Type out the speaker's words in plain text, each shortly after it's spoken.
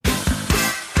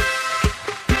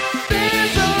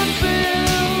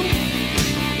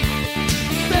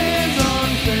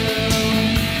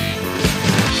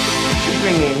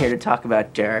came here to talk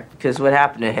about Derek, because what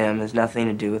happened to him has nothing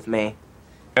to do with me.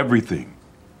 Everything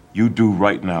you do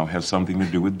right now has something to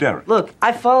do with Derek. Look,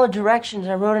 I followed directions.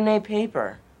 I wrote an A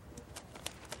paper.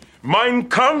 Mein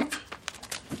Kampf?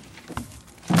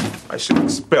 I should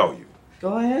expel you.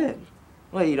 Go ahead.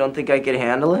 What, you don't think I could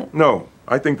handle it? No,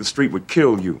 I think the street would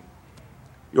kill you.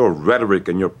 Your rhetoric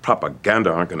and your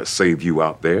propaganda aren't going to save you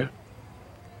out there.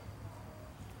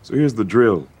 So here's the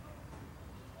drill.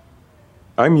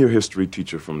 I'm your history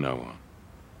teacher from now on.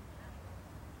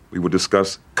 We will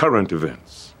discuss current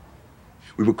events.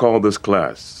 We will call this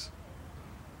class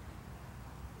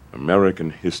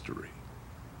American History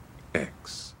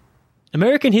X.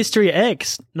 American History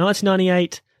X,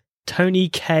 1998, Tony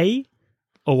Kaye,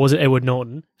 or was it Edward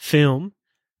Norton, film.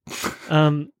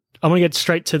 I want to get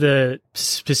straight to the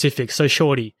specifics. So,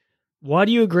 Shorty, why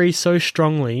do you agree so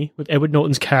strongly with Edward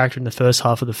Norton's character in the first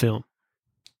half of the film?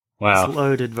 Wow. It's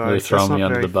loaded, bro. Really throwing me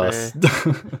under the bus.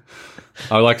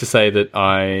 I would like to say that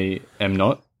I am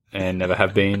not, and never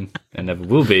have been, and never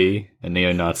will be, a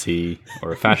neo-Nazi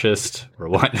or a fascist or a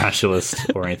white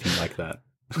nationalist or anything like that.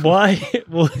 Why?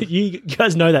 Well, you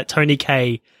guys know that Tony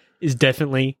Kaye is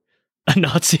definitely a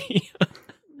Nazi.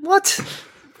 What?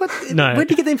 No. Where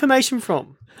did you get the information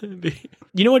from?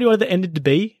 You know what he wanted the ended to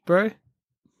be, bro?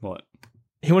 What?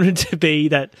 He wanted it to be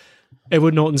that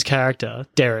Edward Norton's character,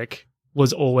 Derek,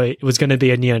 was going to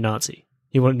be a neo-Nazi.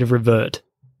 He wanted to revert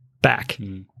back.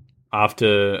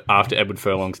 After Edward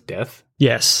Furlong's death?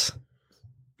 Yes.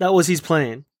 That was his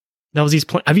plan. That was his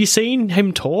plan. Have you seen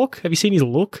him talk? Have you seen his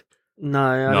look?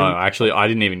 No. No, actually, I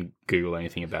didn't even Google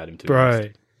anything about him, to be honest.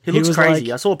 Bro. He looks was crazy.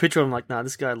 like- I saw a picture of him like, nah,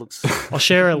 this guy looks I'll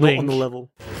share a not link. on the level.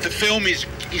 The film is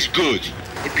good.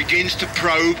 It begins to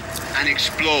probe and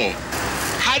explore.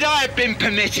 Had I been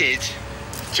permitted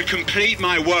to complete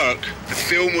my work, the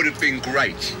film would have been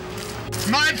great.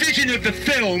 My vision of the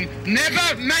film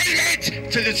never made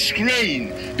it to the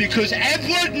screen because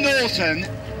Edward Norton,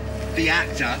 the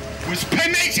actor, was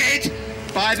permitted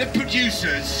by the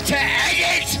producers to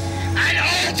edit and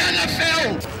alter the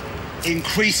film,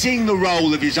 increasing the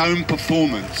role of his own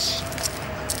performance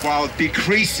while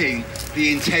decreasing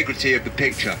the integrity of the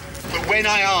picture. But when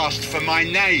I asked for my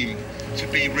name to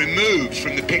be removed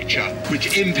from the picture,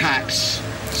 which impacts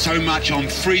so much on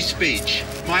free speech,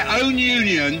 my own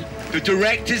union, the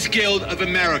Directors Guild of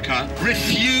America,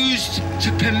 refused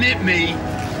to permit me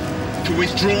to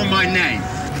withdraw my name.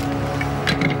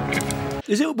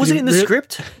 Was it in the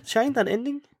script, Shane, that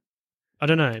ending? I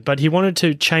don't know, but he wanted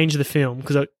to change the film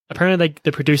because apparently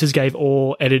the producers gave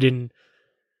all editing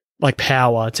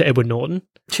power to Edward Norton.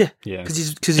 Yeah. Because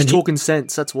he's talking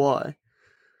sense, that's why.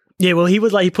 Yeah, well, he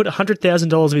put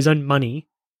 $100,000 of his own money.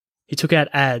 He took out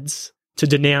ads to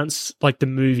denounce the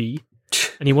movie,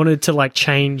 and he wanted to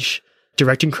change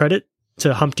directing credit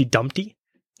to Humpty Dumpty.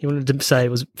 He wanted to say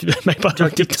it was made by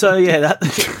Humpty Dumpty. So yeah, that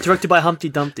directed by Humpty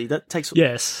Dumpty. That takes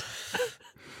yes.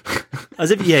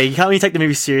 As if you can't really take the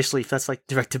movie seriously if that's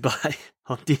directed by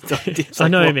Humpty Dumpty. I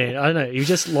know, man. I know. You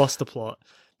just lost the plot.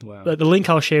 Wow. The link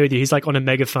I'll share with you, he's on a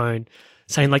megaphone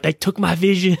saying they took my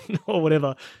vision or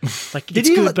whatever. It's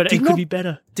good, but it could be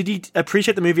better. Did he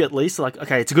appreciate the movie at least?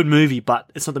 Okay, it's a good movie, but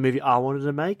it's not the movie I wanted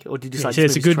to make? Or did he say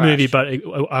it's a good movie, but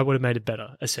I would have made it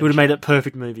better, he essentially. would have made it a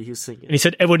perfect movie, he was thinking. And he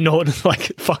said Edward Norton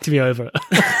fucked me over.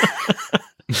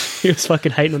 He was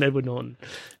fucking hating on Edward Norton.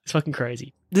 It's fucking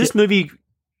crazy. This movie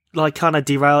kind of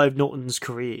derailed Edward Norton's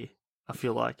career, I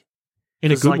feel like.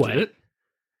 In a good way.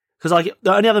 Because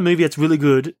the only other movie that's really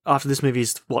good after this movie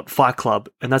is Fight Club,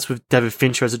 and that's with David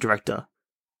Fincher as a director.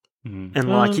 And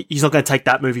he's not going to take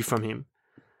that movie from him.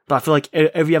 But I feel like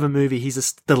every other movie he's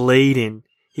just the lead in,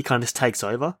 he kind of just takes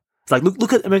over. It's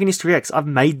look at American History X. I've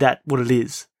made that what it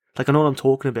is. I know what I'm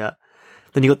talking about.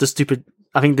 Then you got the stupid.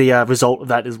 I think the result of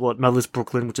that is Motherless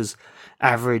Brooklyn, which is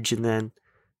average, and then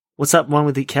what's that one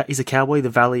with he's a cowboy, the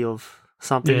Valley of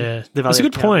something. Yeah, the Valley that's a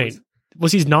good point.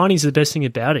 Was his 90s the best thing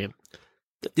about him?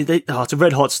 It's a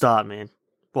red hot start, man.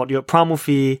 You got Primal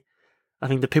Fear, I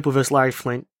think The People vs. Larry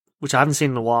Flint, which I haven't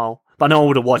seen in a while, but I know I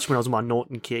would have watched when I was on my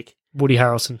Norton kick. Woody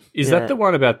Harrelson. Is that the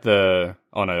one about the...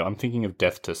 Oh no, I'm thinking of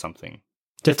Death to Something.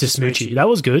 Death to Smoochie. That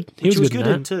was good. He was good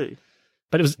in too.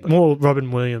 But it was more Robin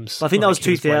Williams. I think that was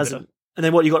 2000. And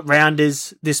then you got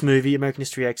Rounders, this movie, American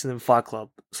History X, and then Fight Club.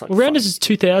 Rounders is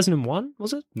 2001,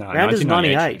 was it? No, Rounders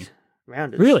 98.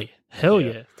 Rounders. Really? Hell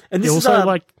yeah. And this is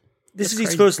also this is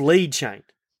his first lead, Shane.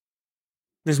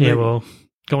 This yeah, movie. well,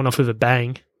 going off with a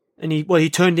bang. And he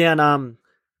turned down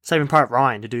Saving Private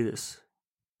Ryan to do this.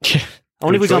 Yeah. I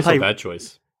wonder if he's going to play. Bad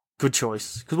choice. Good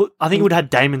choice. Because I think it would have had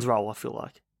Damon's role, I feel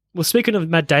like. Well, speaking of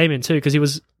Matt Damon, too, because he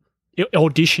was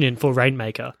auditioning for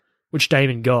Rainmaker, which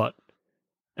Damon got.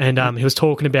 and he was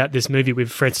talking about this movie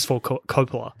with Francis Ford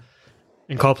Coppola,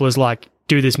 and Coppola's like,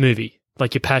 "Do this movie,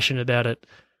 like you're passionate about it,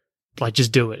 like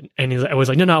just do it." And I was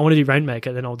like, "No, I want to do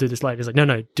Rainmaker, then I'll do this later." He's like,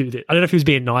 "No, do this." I don't know if he was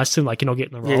being nice to him, like, "You're not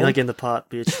getting the role." Yeah, you're not getting the part,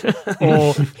 bitch.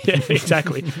 Or yeah,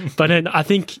 exactly. But then I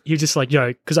think he was just like,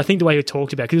 because I think the way he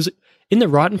talked about, because he was in the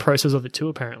writing process of it too.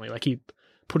 Apparently, like he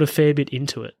put a fair bit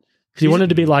into it because he wanted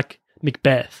to be like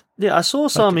Macbeth. Yeah, I saw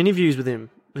some interviews with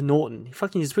him with Norton.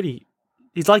 He's pretty.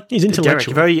 He's intellectual. Derek,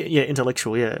 very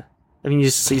intellectual. Yeah, I mean, you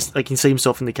just see, like, can see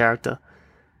himself in the character,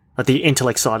 like the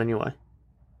intellect side, anyway.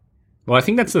 Well, I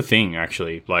think that's the thing,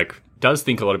 actually. Like, does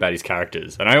think a lot about his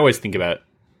characters, and I always think about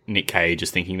Nick Cage as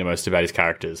thinking the most about his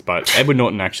characters. But Edward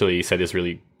Norton actually said this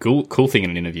really cool thing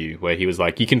in an interview where he was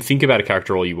like, "You can think about a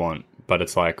character all you want, but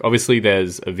it's like obviously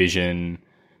there's a vision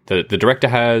that the director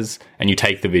has, and you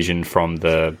take the vision from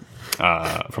the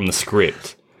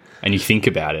script." And you think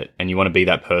about it, and you want to be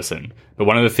that person. But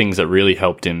one of the things that really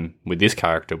helped him with this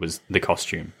character was the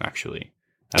costume, actually,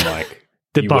 and like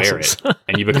the you muscles. wear it,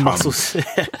 and you become, muscles.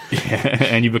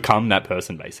 and you become that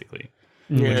person basically,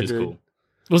 which is cool.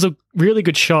 It was a really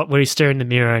good shot where he's staring in the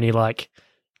mirror and he like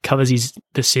covers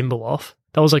the symbol off.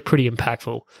 That was like pretty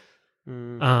impactful.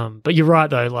 But you're right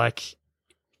though, like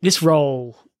this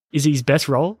role is his best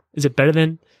role. Is it better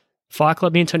than Fight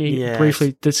Club? Me and Tony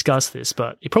briefly discussed this,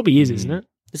 but it probably is, isn't it?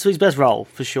 It's his best role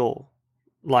for sure.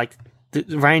 Like the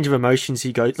range of emotions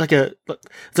he goes, it's like a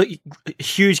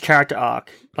huge character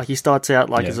arc. Like he starts out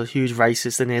like as a huge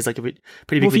racist, and there's like a pretty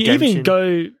big if you redemption. even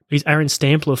go his Aaron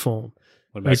Stampler form,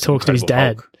 where he talks to his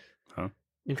dad.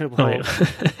 Incredible Hulk.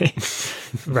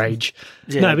 Rage.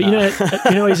 Yeah, no, but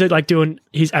you know, he's like doing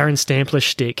his Aaron Stampler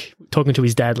shtick, talking to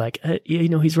his dad, like,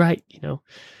 he's right. No,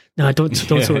 don't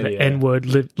sort of the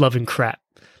N-word loving crap.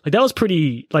 Like that was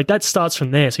pretty. Like that starts from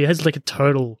there. So he has like a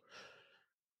total,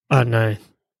 I don't know,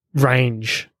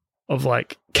 range of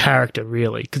like character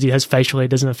really, because he has facial hair,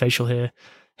 doesn't have facial hair,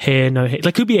 no hair.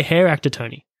 Like could be a hair actor,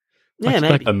 Tony. Yeah, like,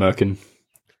 maybe a Merkin.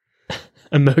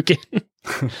 A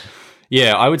Merkin.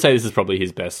 Yeah, I would say this is probably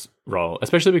his best role,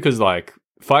 especially because like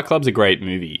Fight Club's a great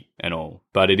movie and all,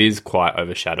 but it is quite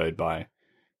overshadowed by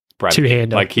Brad.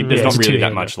 Two-hander. Like there's not really that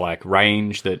two-hander. much like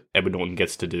range that Edward Norton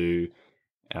gets to do,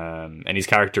 and his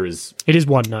character is. It is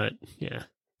one note. Yeah.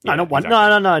 No, not one.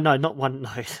 Exactly. No, not one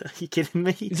note. Are you kidding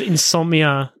me? Is it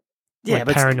insomnia? Yeah,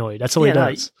 but paranoid. That's all he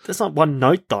does. That's not one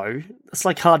note though. It's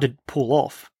like hard to pull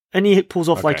off, and he pulls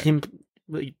off like Okay.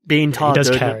 him being tired does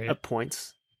carry at it.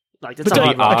 points. Like that's But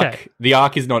not don't- hard. okay. The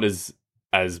arc is not as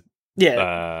Broad.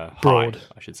 high,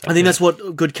 I should say. I think that's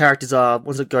what good characters are.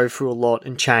 Ones that go through a lot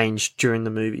and change during the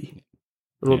movie.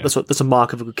 Yeah. That's a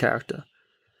mark of a good character.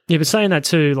 Yeah, but saying that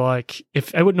too, like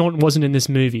if Edward Norton wasn't in this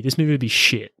movie would be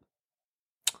shit.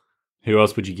 Who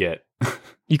else would you get?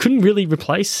 You couldn't really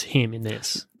replace him in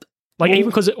this. Like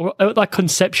even because like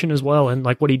conception as well, and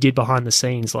like what he did behind the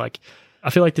scenes. Like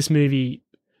I feel like this movie,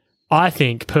 I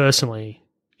think personally,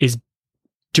 is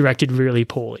directed really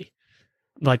poorly.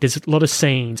 Like there's a lot of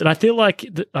scenes, and I feel like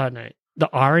I don't know the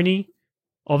irony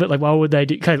of it. Like why would they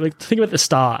do? Okay, like think about the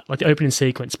start, like the opening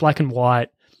sequence, black and white.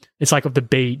 It's like of the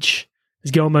beach.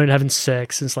 There's girl mode having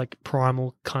sex, and it's like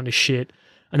primal kind of shit.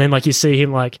 And then like you see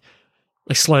him like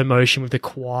slow motion with the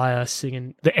choir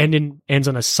singing. The ending ends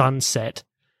on a sunset,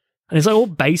 and it's like all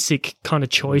basic kind of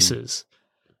choices.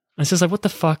 And it's just like, what the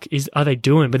fuck are they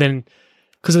doing? But then,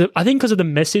 because of the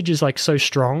message is like so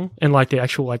strong, and like the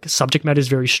actual like subject matter is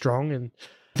very strong, and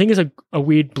I think it's a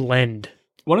weird blend.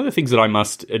 One of the things that I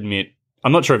must admit,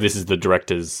 I'm not sure if this is the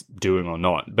director's doing or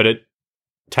not, but it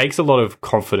takes a lot of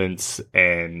confidence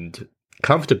and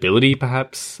comfortability,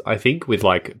 perhaps, I think, with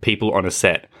like people on a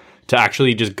set to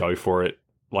actually just go for it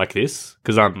like this.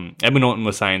 Because Edward Norton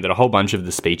was saying that a whole bunch of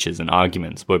the speeches and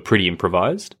arguments were pretty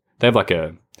improvised. They have like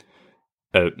a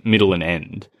middle and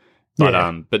end.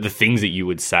 But but the things that you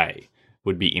would say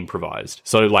would be improvised.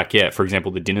 So like, for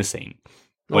example, the dinner scene,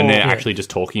 when they're actually just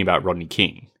talking about Rodney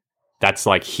King, that's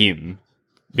like him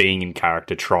being in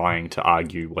character trying to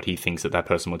argue what he thinks that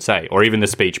person would say. Or even the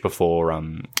speech before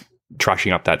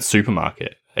trashing up that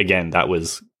supermarket. Again, that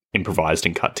was improvised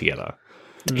and cut together.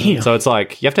 Damn. So it's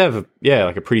like you have to have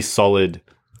like a pretty solid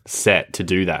set to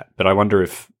do that. But I wonder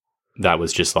if that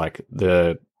was just like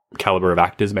the caliber of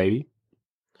actors maybe.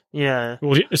 Yeah.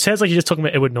 Well, it sounds like you're just talking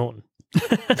about Edward Norton.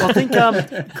 Well, I think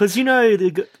because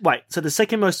so the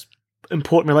second most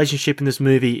important relationship in this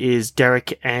movie is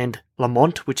Derek and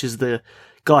Lamont, which is the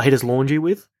guy he does laundry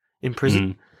with in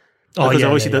prison. Because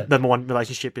obviously the number one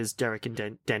relationship is Derek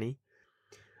and Denny.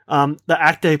 The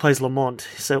actor who plays Lamont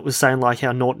was saying like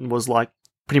how Norton was like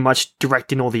pretty much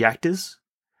directing all the actors,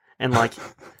 And like,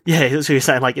 yeah, that's what you're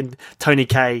saying. Like, and Tony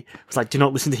Kaye was like, "Do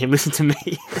not listen to him. Listen to me."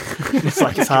 It's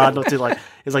like it's hard not to like.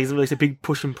 It's a big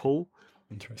push and pull.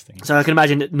 Interesting. So I can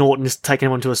imagine that Norton is taking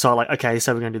him onto a side. Like, okay,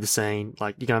 so we're going to do the scene.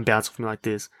 Like, you're going to bounce off me like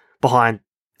this behind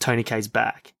Tony Kaye's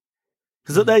back.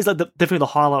 Because that is like definitely the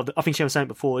highlight. I think she was saying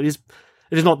before. It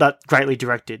is not that greatly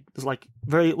directed. There's like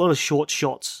a lot of short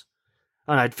shots.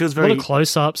 I don't know. It feels very a lot of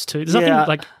close-ups too. There's nothing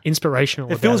like inspirational.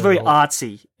 It about feels very at all.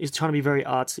 artsy. It's trying to be very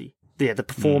artsy. Yeah, the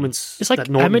performance. It's like that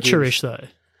Norton amateurish gives. though.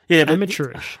 Yeah, but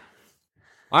Amateurish.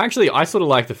 I sort of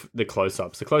like the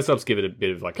close-ups. The close-ups give it a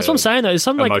bit of like. That's what I'm saying though. It's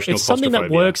something like emotional it's something that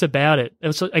claustrophobia. works about it.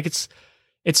 It's like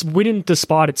it's winning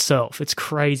despite itself. It's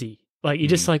crazy. Like you're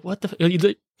just like, what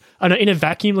the? I know. In a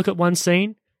vacuum, look at one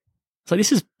scene. It's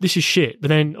like this is shit. But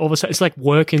then all of a sudden, it's like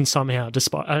working somehow.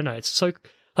 Despite I don't know. It's so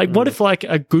like, what if like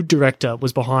a good director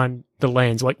was behind the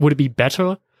lens? Like, would it be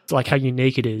better? Like how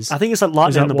unique it is. I think it's like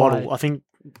lightning in the bottle. I think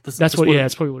that's what. Yeah,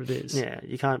 that's probably what it is. Yeah,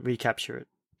 you can't recapture it.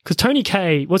 Because Tony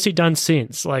Kaye, what's he done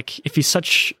since? Like, if he's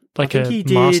such like I think he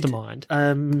did mastermind,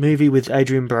 a movie with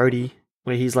Adrian Brody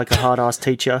where he's like a hard-ass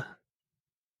teacher.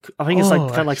 I think it's like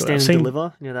kind of like Stand and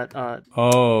Deliver. You know that.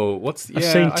 Oh, what's? I've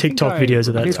seen TikTok videos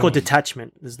of that. I think it's called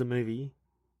Detachment. Is the movie,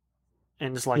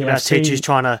 and it's like Yeah, about I've seen- teachers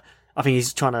trying to. I think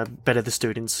he's trying to better the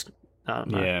students. I don't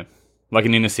know. Yeah, like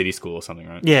an inner city school or something,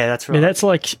 right? Yeah, that's right. Man, that's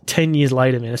like 10 years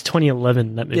later, man. It's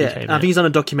 2011 that movie yeah, came I out. think he's on a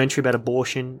documentary about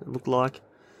abortion. It looked like.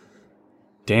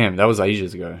 Damn, that was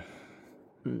ages ago.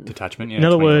 Detachment. Yeah. in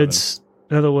other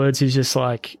 2011. words, he's just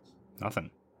like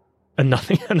Nothing. a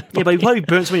nothing. Yeah, but he probably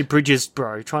burnt so many bridges,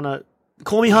 bro. Trying to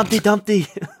call me Humpty Dumpty.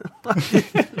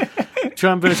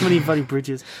 Trying to burn so many bloody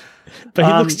bridges. But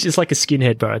he looks just like a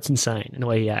skinhead, bro. It's insane in the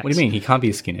way he acts. What do you mean? He can't be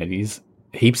a skinhead. He's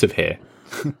heaps of hair.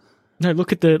 No,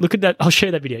 look at that. I'll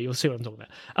share that video. You'll see what I'm talking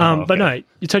about. Okay. But no,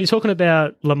 you're talking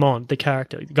about Lamont, the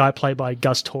character, the guy played by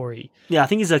Gus Torrey. Yeah, I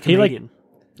think he's a comedian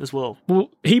as well. Well,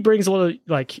 he brings a lot of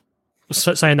like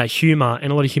saying that humor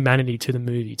and a lot of humanity to the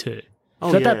movie too.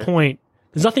 Oh, So at that point,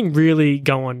 there's nothing really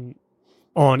going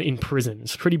on in prison.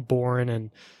 It's pretty boring and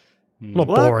not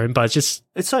What? boring, but it's just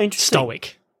It's so interesting.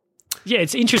 stoic. Yeah,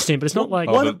 it's interesting, but it's not like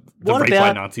What- the what rape by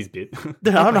about- Nazis bit. I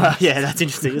don't know. Yeah, that's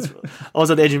interesting. I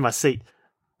was on the edge of my seat.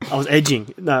 I was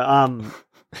edging. No,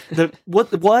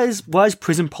 why is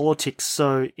prison politics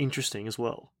so interesting as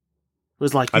well? It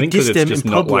was like I you think because diss it's them just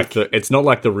in not public. like it's not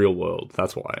like the real world.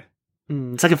 That's why.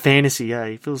 It's like a fantasy. Yeah,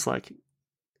 it feels like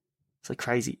it's like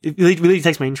crazy. It really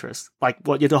takes my interest. Like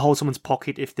what you have to hold someone's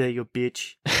pocket if they're your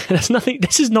bitch. that's nothing.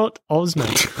 This is not Oz,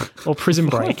 mate, or Prison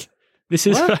Break. This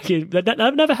is What? fucking that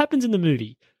never happens in the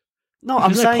movie. No,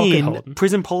 I'm There's no pocket saying holding.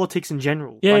 prison politics in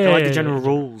general. Yeah, like, I yeah, like the yeah, general yeah.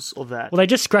 rules of that. Well, they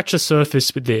just scratch the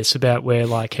surface with this about where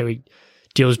like how he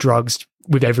deals drugs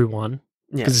with everyone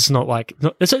Yeah. because it's not like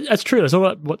that's true. It's not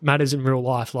like what matters in real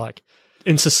life. Like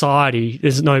in society,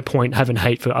 there's no point having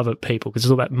hate for other people because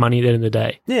it's all about money at the end of the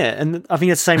day. Yeah, and I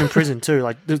think that's the same in prison too.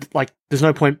 Like there's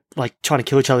no point like trying to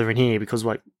kill each other in here because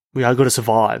like we are got to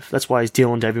survive. That's why he's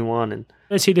dealing to everyone. And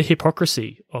I see the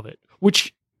hypocrisy of it,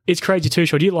 which is crazy too.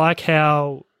 Sean, do you like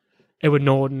how Edward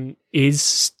Norton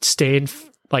is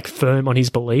like firm on his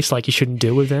beliefs, like he shouldn't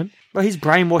deal with them? but he's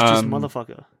brainwashed this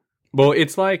motherfucker. Well,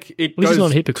 it's like it Well, he's goes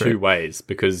not a hypocrite. two ways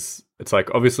because it's like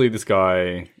obviously this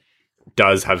guy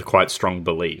does have quite strong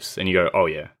beliefs, and you go, oh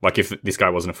yeah, like if this guy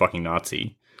wasn't a fucking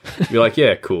Nazi, you're like,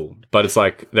 yeah, cool. But it's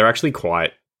like they're actually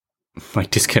quite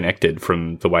like disconnected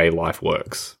from the way life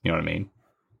works. You know what I mean?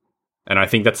 And I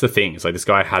think that's the thing. It's like this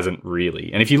guy hasn't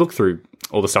really. And if you look through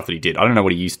all the stuff that he did, I don't know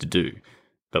what he used to do,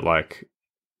 but like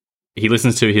he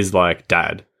listens to his like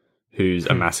dad, who's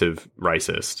a massive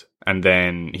racist, and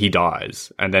then he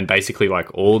dies, and then basically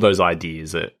like all those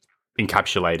ideas are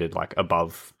encapsulated like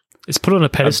above. It's put on a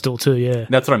pedestal too. Yeah,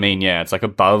 That's what I mean. Yeah, it's like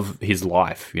above his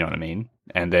life. You know what I mean?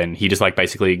 And then he just like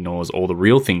basically ignores all the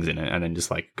real things in it, and then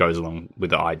just like goes along with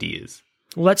the ideas.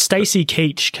 well, that Stacey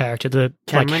Keach character, the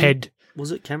Cameron? like head.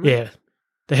 Was it Cameron? Yeah,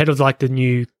 the head of like the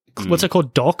new what's it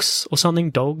called, Docs or something,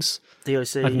 Dogs.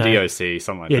 DOC. I don't know. DOC,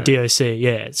 something like Yeah, that. DOC.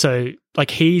 Yeah, so like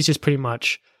he's just pretty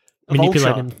much A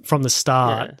manipulating vulture. from the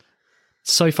start. Yeah.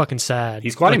 So fucking sad.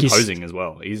 He's quite Like, imposing as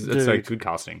well. It's Dude. like good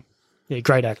casting. Yeah,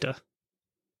 great actor.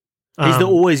 He's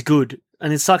always good,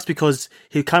 and it sucks because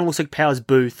he kind of looks like Powers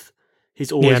Booth.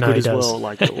 He's always Yeah, no, good he as does. well.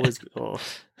 Like always. Oh,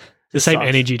 the it same sucks.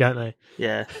 energy, don't they?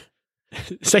 Yeah,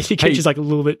 Stacey Keach is like a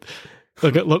little bit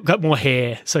got more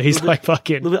hair, so he's like a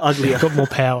fucking little bit uglier. got more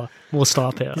power, more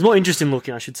star power. He's more interesting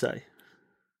looking, I should say.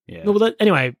 Yeah. No, well,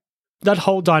 anyway, that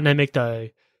whole dynamic though,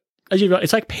 as you're right,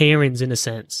 it's like pairings in a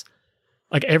sense.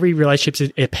 Like every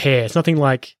relationship's a pair. It's nothing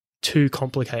like too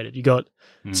complicated. You got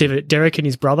it's either Derek and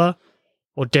his brother,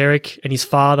 or Derek and his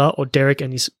father, or Derek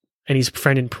and his and his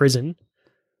friend in prison,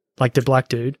 like the black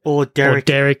dude, Or or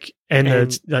Derek and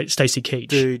and the, like Stacy Keach.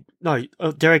 dude. No,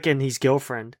 Derek and his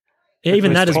girlfriend. Yeah,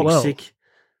 even Most that as well. toxic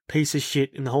piece of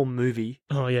shit in the whole movie.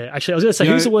 Oh yeah, actually, I was going to say,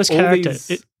 You who's know, the worst all character?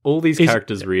 these- all these is-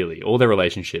 characters, really, all their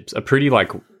relationships are pretty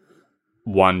like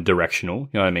one directional. You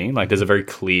know what I mean? Like, there's a very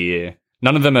clear.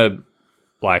 None of them are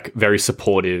like very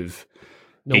supportive,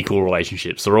 Nope. equal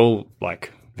relationships. They're all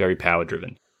like very power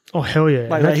driven. Oh hell yeah!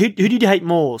 Like, who did you hate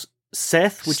more?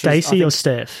 Seth, which Stacy is, I or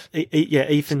think, Steph? yeah,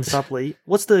 Ethan Suplee.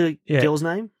 What's the Yeah. girl's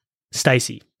name?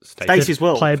 Stacy, Stacey as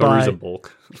well. played Farouza by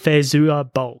Balk.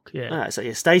 Faizulla Bulk. Yeah, Alright, so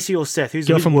yeah, Stacey or Seth. Who's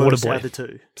Girl who's from worse Waterboy. out of the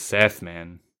two? Seth,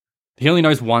 man. He only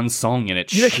knows one song and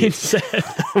it's you reckon? shit.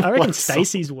 I reckon What song?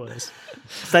 Stacy's worse. I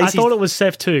Stacey's, thought it was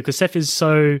Seth too, because Seth is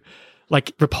so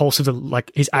like repulsive.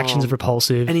 Like his actions Oh, are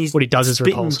repulsive, and he's what he does is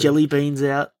spitting repulsive. jelly beans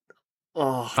out.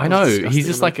 Oh, I it was know. disgusting He's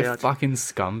just on like the a couch. fucking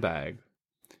scumbag.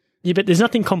 Yeah, but there's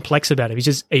nothing complex about him. He's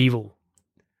just evil.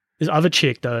 This other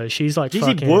chick though, she's like She's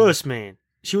fucking worse, man.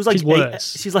 She was like, She's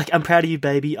worse. she's like, I'm proud of you,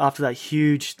 baby. After that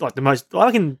huge, like I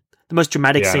reckon the most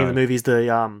dramatic Yeah, I scene in know. the movie is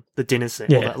the dinner scene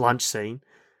or Yeah. that lunch scene.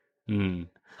 Mm.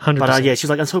 100%. But yeah, she's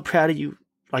like, I'm so proud of you.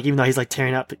 Like, even though he's like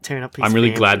tearing up his I'm really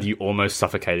family glad you almost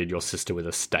suffocated your sister with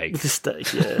a steak. with the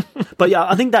steak. Yeah, but yeah,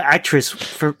 I think that actress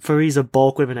Farouza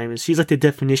Balk, whatever her name is, she's like the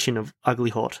definition of ugly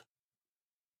hot.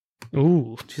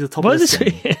 Ooh, She's the top what of the is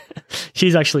scene. it?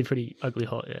 She's actually pretty ugly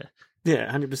hot. Yeah,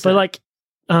 Yeah, 100%. but like,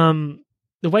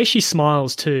 the way she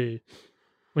smiles too,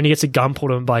 when he gets a gun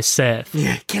pulled on him by Seth.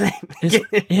 yeah, kill him. It's,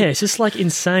 yeah, it's just like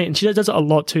insane. And she does it a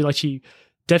lot too. Like she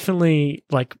definitely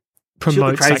like She'll be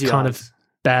promotes that crazy kind eyes. of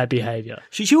bad behavior.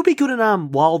 She would be good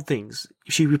in Wild Things.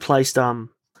 If she replaced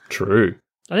True.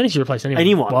 I don't think she replaced anyone.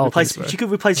 anyone. Wild Replace, Things, bro. she could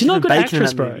replace She's not a Kevin good Bacon in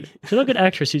actress, that bro. movie. She's not a good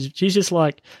actress. She's just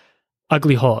like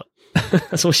ugly hot.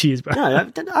 That's all she is, bro. No,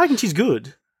 I reckon she's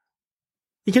good.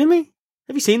 You kidding me?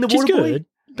 Have you seen The She's Waterboy? good,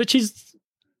 but she's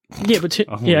Oh,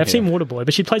 yeah. I've seen yeah. Waterboy,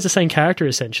 but she plays the same character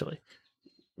essentially.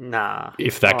 Nah.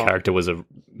 If that Oh. character was a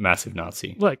massive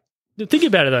Nazi. Like, think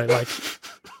about it though. Like,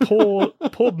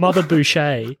 poor Mother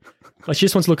Boucher. Like, she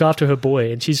just wants to look after her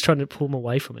boy, and she's trying to pull him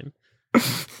away from him.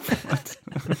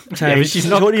 Shane, but she's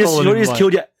not Shorty just, calling Shorty him just like-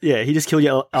 killed your. Yeah, he just killed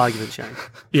your argument, Shane.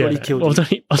 Yeah, Shorty killed well,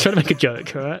 you. I was trying to make a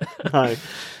joke. All right. No,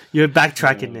 you're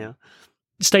backtracking now.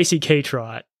 Stacy Keach,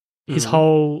 right? His Mhm.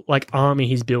 whole like army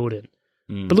he's building.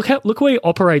 Mm. But look where he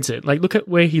operates it. Like, look at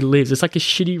where he lives. It's like a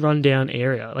shitty rundown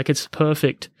area. Like, it's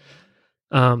perfect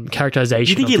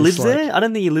characterization. You think of he this, lives like- there? I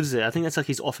don't think he lives there. I think that's like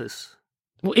his office.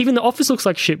 Well, even the office looks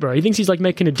like shit, bro. He thinks he's like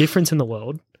making a difference in the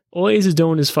world. All he's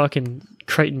doing is fucking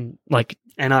creating like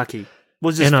Anarchy.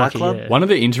 Was this Anarchy, Fight Club? yeah. One of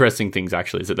the interesting things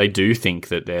actually is that they do think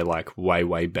that they're like way,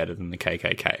 way better than the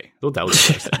KKK. I thought that was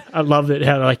interesting. I love that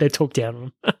how like they talk down on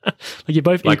him. Like, you're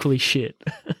both Like- equally shit.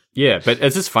 Yeah, but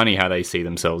it's just funny how they see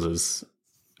themselves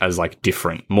as like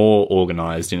different, more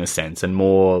organized in a sense, and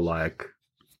more like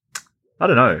I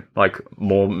don't know, like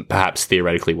more perhaps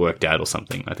theoretically worked out or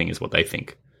something. I think is what they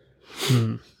think.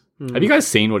 Hmm. Have you guys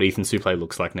seen what Ethan Suplee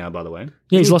looks like now? By the way,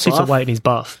 Yeah, he's He's lost heaps of buff. weight and he's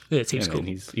buff. Yeah, it's yeah, cool.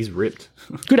 man, he's ripped.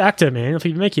 Good actor, man. If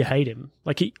he make you hate him,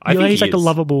 like I think he's he like a is.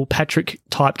 lovable Patrick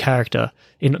type character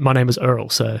in My Name Is Earl.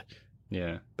 So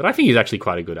Yeah, but I think he's actually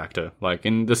quite a good actor. Like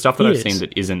in the stuff that He I've is. seen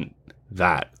that isn't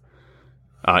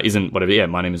whatever. Yeah,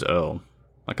 My Name Is Earl.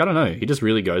 Like I don't know, he just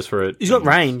really goes for it. He's got and-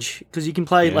 range because you can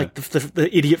play Yeah. like the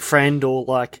idiot friend or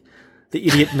like the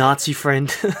idiot Nazi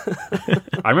friend.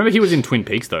 I remember he was in Twin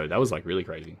Peaks though. That was like really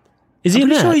crazy. is he I'm in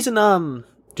pretty that? sure he's in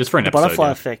Just for an the episode. Butterfly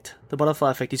yeah. Effect. The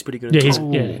Butterfly Effect is pretty good. Yeah, at he's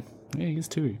all. yeah, Yeah, he is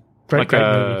too. great, Like, great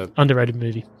movie, underrated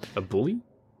movie. A bully?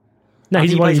 No, I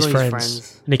he's think one of he his plays one of friends, his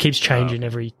friends. and he keeps changing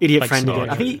every Idiot like, friend scenario.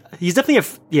 again. I think he's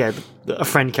definitely a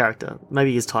friend character.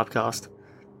 Maybe he's typecast.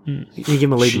 Hmm. You give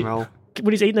him a leading Shit. role.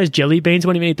 when he's eating those jelly beans,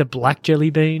 when he eat the black jelly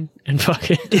bean and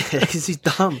fucking, Yeah, because he's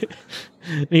dumb.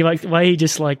 and he like the way he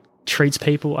just like treats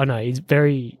people. I know he's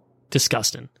very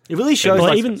disgusting. It really shows Well,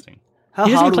 like even- how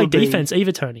He doesn't hard even play it would be- defense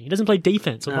either, Tony. He doesn't play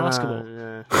defense or No, basketball,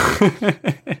 no.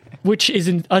 which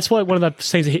is that's why one of the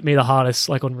scenes that hit me the hardest,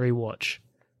 like on rewatch,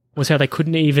 was how they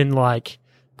couldn't even like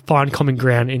find common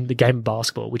ground in the game of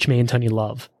basketball, which me and Tony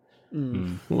love.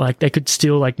 Mm. Like they could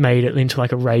still like made it into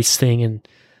like a race thing, and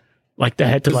like they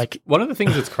had to like One of the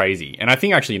things that's crazy, and I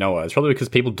think actually, you know what? It's probably because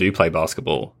people do play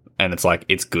basketball, and it's like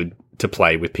it's good to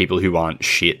play with people who aren't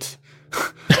shit.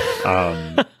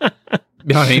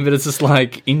 You know what I mean? But it's just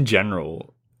like in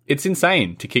general, it's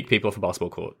insane to kick people off a basketball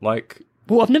court. Like,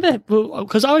 Well, I've never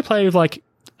because I would play with like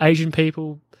Asian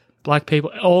people, black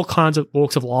people, all kinds of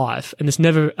walks of life, and there's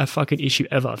never a fucking issue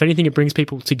ever. If anything, it brings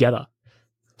people together.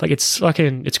 Like it's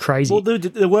crazy. Well,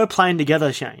 they were playing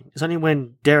together, Shane. It's only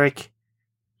when Derek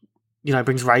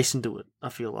brings race into it. I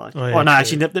feel like. Oh, yeah, no, true.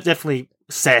 actually, definitely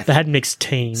Seth. They had mixed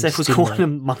teams. Seth was didn't calling they?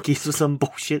 them monkeys or some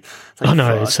bullshit. It's like, Oh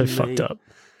no, it's so fucking fucked up.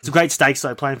 It's a great stakes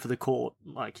though, playing for the court.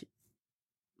 Like,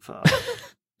 fuck.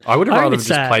 I would have I rather reckon just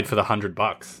sad. played for the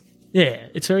 $100. Yeah,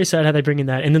 it's very sad how they bring in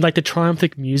that, and then like the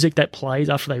triumphant music that plays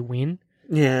after they win.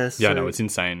 Yeah. So, Yeah, no, it's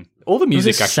insane. All the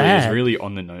music just actually sad. is really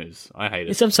on the nose. I hate it.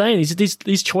 It's what I'm saying.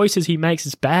 These choices he makes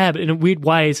is bad, but in a weird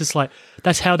way, it's just like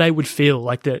that's how they would feel.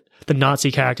 Like the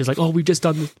Nazi characters, like, oh, we've just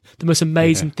done the most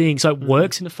amazing thing. So it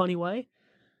works in a funny way.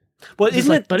 Well, It's isn't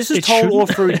like, it? but This it is told all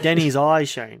shouldn't. through Denny's eyes,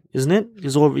 Shane. Isn't it?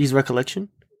 Is all his recollection.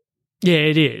 Yeah,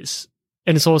 it is,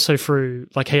 and it's also through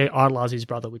like he idolizes his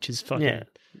brother, which is fucking. Yeah.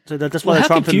 So that's Well, why how the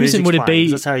triumphant confusing music's would it playing, be-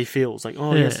 'cause that's how he feels. Like,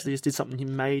 oh Yeah. yes, he just did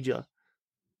something major.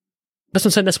 That's what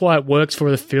I'm saying. That's why it works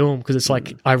for the film because it's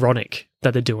like ironic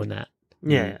that they're doing that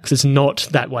Yeah. because it's not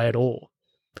that way at all.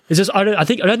 It's just I don't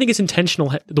think it's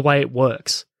intentional the way it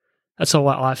works. That's how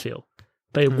I feel,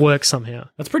 but it works somehow.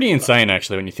 That's pretty insane,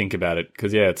 actually, when you think about it.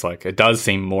 Because it's like it does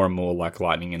seem more and more like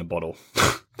lightning in a bottle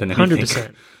than anything.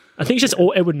 100%. I think it's just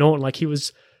all Edward Norton. Like he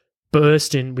was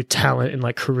bursting with talent and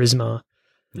like charisma,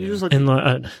 He was like, and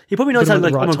like he probably knows put how him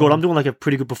at like, the oh right my god, time. I'm doing like a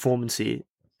pretty good performance here,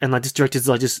 and like this director's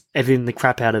like just editing the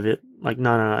crap out of it. Like,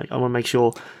 no, I want to make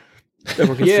sure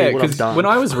everyone can Yeah, see what I've because done. when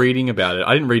I was reading about it,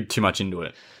 I didn't read too much into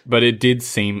it, but it did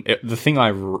seem the thing I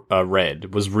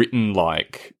read was written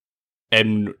like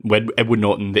Edward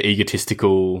Norton, the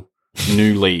egotistical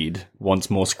new lead, wants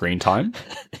more screen time.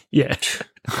 yeah,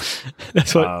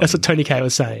 that's what Tony Kaye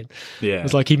was saying. Yeah, It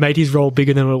was like he made his role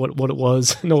bigger than what it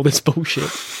was, and all this bullshit.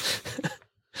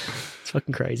 It's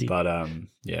fucking crazy. but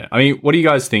yeah. I mean, what do you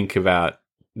guys think about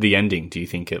the ending? Do you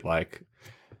think it like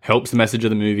helps the message of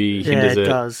the movie? yeah, Hinders it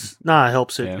does. No, it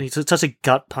helps it. Yeah. It's such a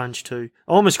gut punch too.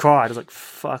 I almost cried. I was like,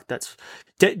 fuck, that's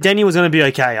Denny was going to be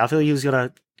okay. I feel like he was going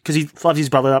to, because he loves his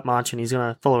brother that much, and he's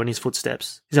going to follow in his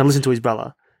footsteps. He's going to listen to his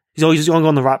brother. He's always going to go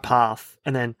on the right path,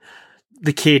 and then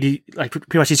the kid, like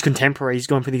pretty much his contemporary, he's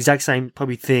going for the exact same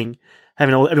probably thing,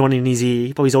 having everyone in his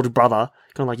ear, probably his older brother,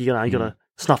 going like, you gotta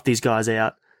snuff these guys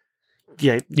out.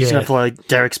 Yeah, he's gonna follow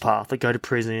Derek's path, like go to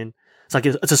prison. It's like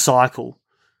it's a cycle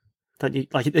that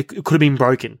it could have been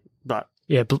broken, but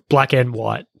Yeah, black and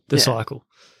white, the Yeah. cycle.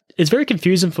 It's very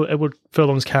confusing for Edward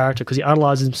Furlong's character because he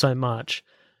idolizes him so much,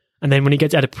 and then when he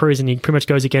gets out of prison, he pretty much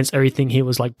goes against everything he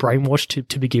was like brainwashed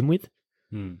to begin with.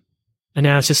 Hmm. And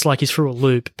now it's just like he's through a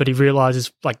loop, but he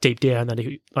realizes like deep down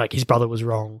that his brother was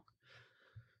wrong.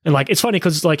 And like it's funny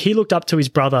because like he looked up to his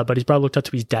brother, but his brother looked up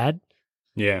to his dad,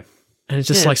 Yeah, and it's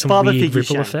just Yeah, like some father weird figure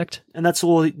ripple shame. effect. and that's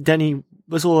all Denny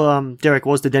was. All Derek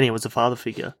was to Denny was the father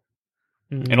figure.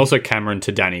 and also Cameron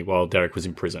to Danny while Derek was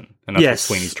in prison, and that's Yes.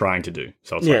 what Sweeney's trying to do.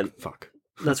 So it's Yeah. like, fuck.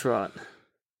 That's right.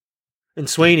 And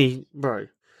Sweeney, bro,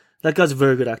 that guy's a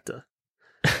very good actor.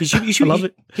 You should I love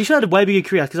it. He should have had a way bigger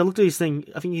career because I looked at his thing.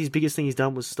 I think his biggest thing he's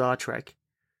done was Star Trek.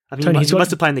 I think Tony, he he's got-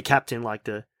 must have played the captain, like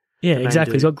the Yeah, main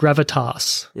exactly. He's dude. got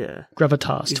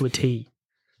gravitas to a T.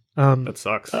 That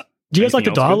sucks. Do you guys like the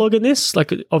Anything else dialogue in this?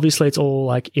 Like, obviously, it's all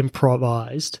like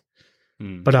improvised,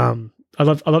 Hmm. but I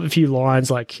love a few lines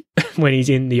like when he's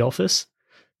in the office.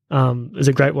 There's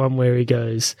a great one where he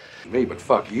goes, Me, but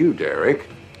fuck you, Derek.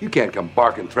 You can't come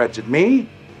barking threats at me.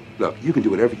 Look, you can do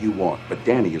whatever you want, but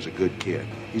Danny is a good kid.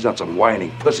 He's not some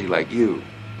whining pussy like you.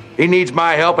 He needs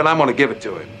my help, and I'm gonna give it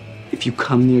to him. If you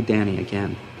come near Danny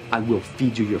again, I will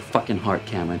feed you your fucking heart,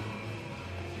 Cameron.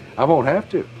 I won't have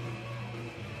to.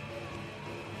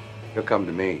 He'll come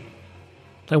to me.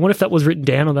 I wonder if that was written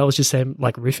down or that was just them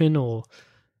like riffing, or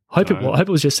I hope No. I hope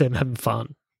it was just them having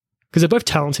fun because they're both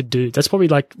talented dudes. That's probably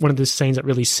like one of the scenes that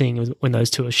really sing is when those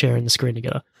two are sharing the screen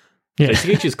together. Yeah,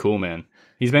 Jason Gage is cool, man.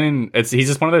 He's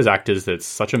just one of those actors that's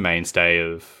such a mainstay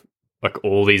of like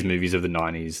all these movies of the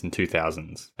 90s and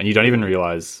 2000s. And you don't even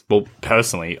realize, well,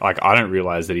 personally, like I don't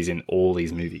realize that he's in all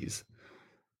these movies.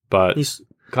 But He's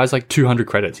guy's like 200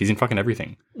 credits. He's in fucking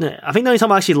everything. Yeah, I think the only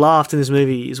time I actually laughed in this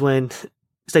movie is when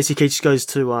Stacey Keach goes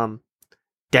to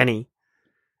Danny,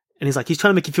 and he's like, he's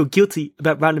trying to make you feel guilty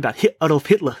about writing about Adolf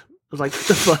Hitler. I was like, what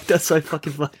the fuck? That's so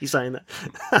fucking funny saying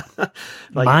that.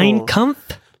 Like, Mein oh,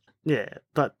 Kampf. yeah,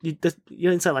 but you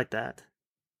didn't say it like that.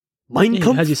 Mein Yeah,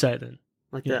 Kampf? how'd you say it then?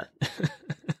 Like Yeah. that.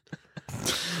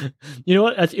 You know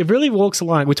what? It really walks a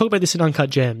line. We talk about this in Uncut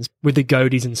Gems with the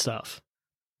goatees and stuff.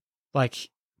 Like,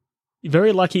 you're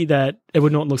very lucky that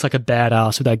Edward Norton looks like a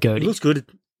badass with that It goatee. looks good.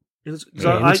 It looks,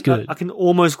 Yeah, it looks good. I can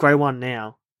almost grow one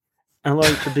now. And I'm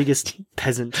like the biggest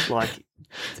peasant, like,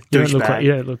 You don't, douchebag.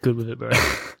 you don't look good with it, bro.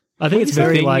 I think it's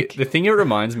very like the thing it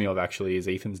reminds me of actually is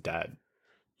Ethan's dad.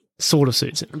 sort of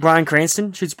suits him. Bryan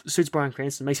Cranston suits Bryan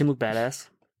Cranston, makes him look badass.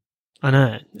 I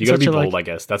know. You got to be Such a, bold, like-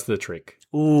 I guess. That's the trick.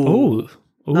 Ooh. Ooh,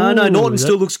 No, Ooh, Norton that-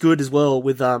 still looks good as well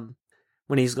with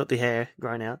when he's got the hair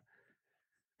growing out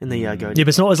in the goatee. Yeah, but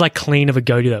it's not as like clean of a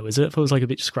goatee though, is it? It feels like a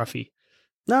bit scruffy.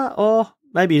 No, or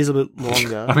maybe it is a bit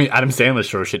longer. I mean, Adam Sandler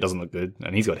sure as shit doesn't look good,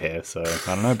 and he's got hair, so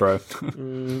I don't know, bro.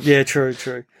 Yeah, true.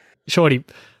 Shorty,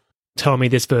 tell me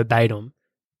this verbatim.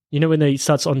 You know when he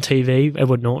starts on TV,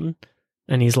 Edward Norton,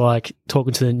 and he's like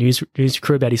talking to the news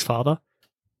crew about his father?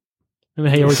 Remember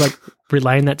how he always like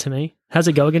relaying that to me? How's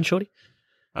it go again, Shorty?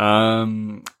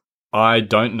 I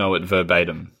don't know it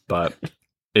verbatim, but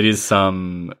it is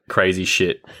some crazy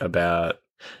shit about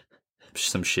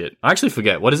some shit. I actually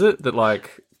forget. What is it that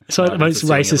like... It's like the most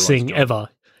racist thing everyone's ever,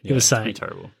 he Yeah, was it's saying. pretty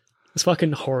terrible. It's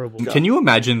fucking horrible. Can you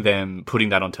imagine them putting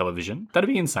that on television? That'd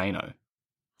be insane-o.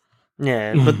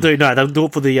 Yeah, but they'll do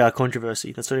it for the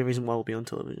controversy. That's the only reason why we'll be on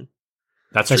television.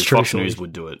 That's That's true. true, Fox surely. News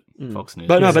would do it. Fox News.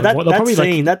 But no, Yeah, but they'll that probably, like-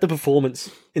 scene, the performance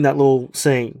in that little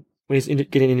scene when he's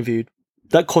getting interviewed,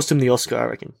 that cost him the Oscar, I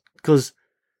reckon, because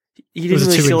he didn't Was it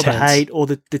really too feel the intense? hate or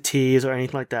the tears or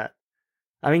anything like that.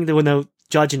 I think that when they were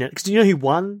judging it, because you know who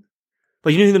won?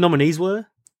 But you know who the nominees were?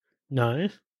 No.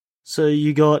 So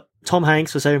you got Tom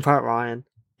Hanks for Saving Private Ryan,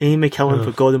 Ian McKellen Ugh.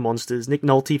 for Golden Monsters, Nick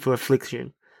Nolte for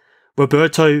Affliction,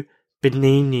 Roberto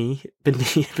Benigni, I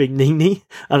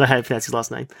don't know how to pronounce his last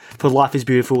name, for Life is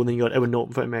Beautiful, and then you got Edward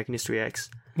Norton for American History X.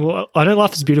 Well, I know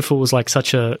Life is Beautiful was like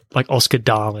such a like Oscar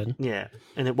darling. Yeah,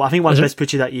 and I think it won Was it? Best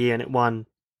Picture that year, and it won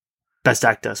Best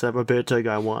Actor, so Roberto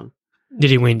guy won. Did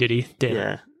he win, did he? Damn.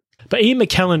 Yeah. But Ian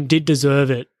McKellen did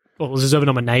deserve it, or was deserve a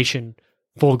nomination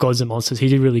for Gods and Monsters. He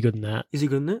did really good in that. Is he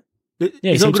good in it?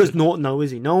 Yeah, He's he not good seems as Norton, though,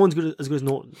 is he? No one's as good as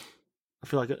Norton. I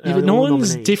feel like Yeah, they're but all Norton's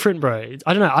nominees. different, bro.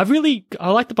 I don't know.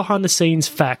 I like the behind the scenes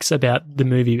facts about the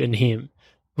movie and him,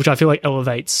 which I feel like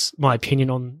elevates my opinion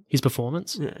on his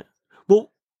performance. Yeah.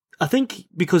 Well, I think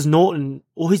because Norton,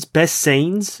 all his best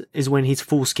scenes is when he's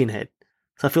full skinhead.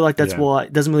 So I feel like that's Yeah. why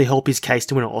it doesn't really help his case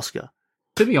to win an Oscar.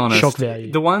 To be honest, Shock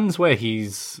value. the ones where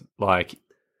he's like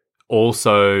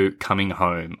also coming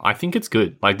home, I think it's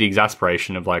good. Like the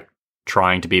exasperation of like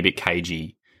trying to be a bit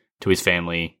cagey to his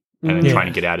family and then Yeah. trying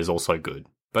to get out is also good.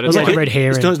 But It was it's like like, red hair.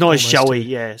 It's and not as almost- showy.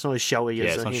 Yeah, it's not as showy yeah,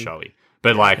 as it's not him. showy.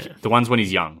 But like the ones when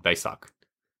he's young, they suck.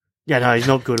 Yeah, no, he's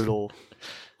not good at all.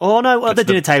 Oh no, well, It's the the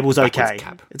dinner table's backwards okay.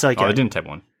 cap. It's okay. Oh, I didn't have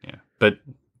one. Yeah, but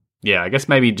yeah, I guess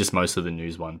maybe just most of the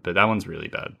news one, but that one's really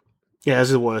bad. Yeah,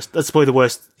 that's the worst. That's probably the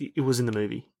worst. It was in the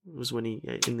movie. It was when he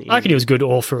in the. I reckon he was good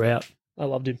all throughout. I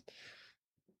loved him.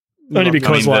 Only Not-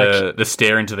 because I mean, like the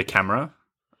stare into the camera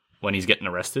when he's getting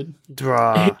arrested.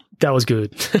 Bruh. that was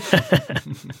good.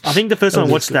 I think the first time I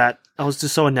was watched good. that, I was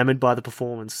just so enamored by the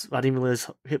performance. I didn't realize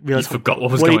You forgot what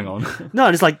was he- going on. No,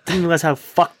 I just like didn't realize how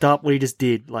fucked up what he just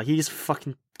did. Like he just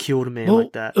fucking killed a man Well,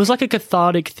 like that. It was like a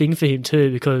cathartic thing for him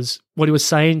too, because what he was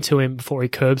saying to him before he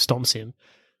curb stomps him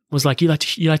was like, "You like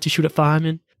to shoot at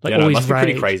firemen." Like Yeah, no, all it his must be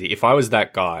pretty rage. crazy. If I was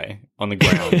that guy on the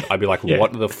ground, I'd be like, Yeah.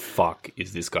 what the fuck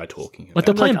is this guy talking about? Like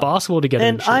they're playing Like, basketball together.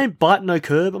 And And, I ain't biting no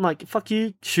curb. I'm like, fuck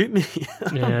you, shoot me.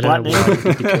 Yeah, I Bite don't me. know why you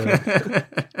did the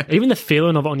curb. Even the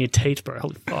feeling of it on your teeth, bro.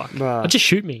 Holy fuck! Bruh. Just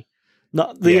shoot me.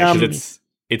 No, the Yeah, 'cause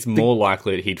it's more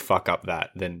likely that he'd fuck up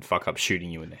that than fuck up shooting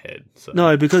you in the head. So.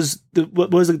 no, because what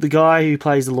was it, the guy who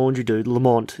plays the laundry dude,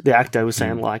 Lamont, the actor, was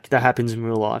saying like that happens in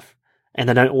real life, and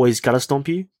they don't always gutter stomp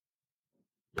you.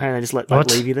 Apparently, they just like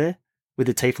What? leave you there with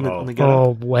the teeth on the gutter.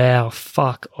 Oh wow!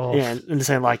 Fuck off. Yeah, and they're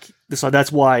saying like, so that's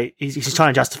why he's trying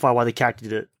to justify why the character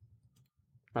did it,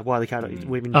 like why the character.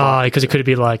 Oh, because it could have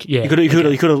been like, yeah, he could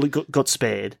have got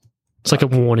spared. it's like a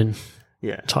warning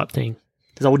Yeah, type thing.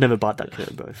 because I would never bite that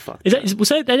curb, bro. Fuck. Was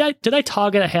that did they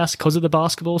target a house because of the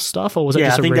basketball stuff, or was it Yeah,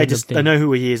 just I a think they random just thing? they know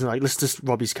who he is, and like let's just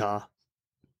rob his car.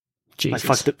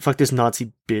 Jesus. Like fuck this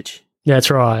Nazi bitch. Yeah,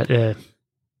 that's right. Yeah.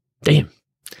 Damn.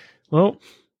 Well,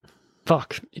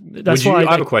 fuck. That's why.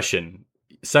 I have a question.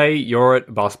 Say you're at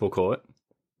a basketball court,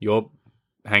 you're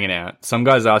hanging out. Some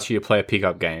guys ask you to play a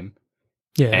pickup game,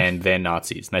 yeah. and they're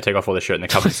Nazis, and they take off all their shirt and they're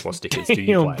covered in swastikas. Do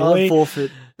you Damn, play? boy. I'd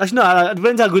forfeit. Actually, no, it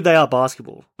depends how good they are at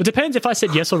basketball. It depends if I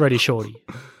said yes already, Shorty.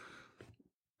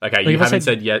 Okay, Like, you if I haven't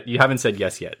said- said yes. You haven't said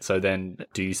yes yet. So then,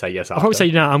 do you say yes after? I'll probably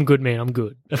say, no, I'm good, man. I'm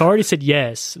good. If I already said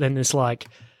yes, then it's like,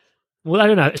 well, I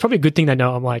don't know. It's probably a good thing they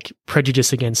know I'm like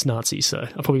prejudiced against Nazis, so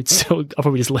I'll probably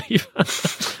just leave.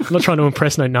 I'm not trying to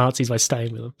impress no Nazis by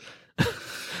staying with them.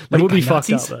 That would be by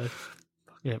fucked up, Nazis? though.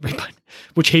 Yeah,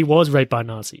 which he was raped by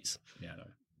Nazis. Yeah, I know.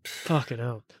 Fucking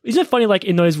hell. Isn't it funny, like,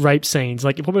 in those rape scenes,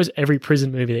 like, it probably was every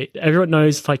prison movie, everyone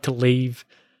knows, like, to leave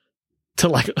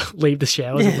the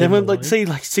showers. Yeah, and they leave went them like alone. see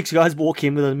like six guys walk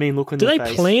in with a mean look on Do their they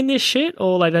face. plan this shit,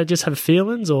 or like they just have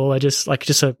feelings, or they just like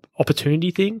just a opportunity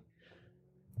thing?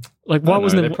 Like, why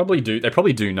wasn't They it? probably do. They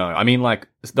probably do know. I mean, like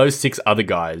those 6 other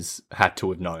guys had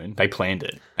to have known. They planned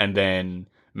it, and then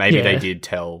maybe Yeah. they did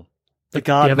tell. The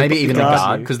guard, Yeah, Maybe even the guards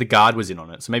guard, knew. because the guard was in on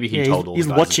it. So maybe he told all he's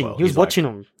the guys watching. as well. He was He's like, watching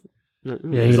them.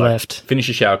 Yeah, he he's like, left. Finish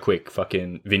your shower quick.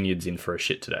 Fucking Vineyard's in for a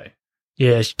shit today.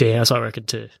 Yeah, damn, that's what I reckon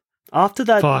too. After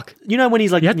that, Fuck. you know when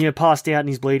he's like Yep. passed out and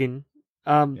he's bleeding.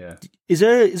 Yeah. Is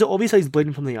it obvious that he's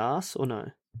bleeding from the ass or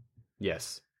no?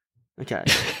 Yes. Okay,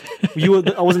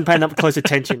 I wasn't paying that close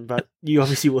attention, but you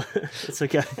obviously were. It's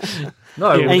okay.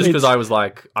 No, Yeah, well, just it's- because I was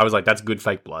like, that's good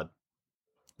fake blood.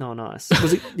 No, nice.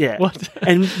 Was it? Yeah. What?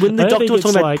 And when the I don't doctor think was it's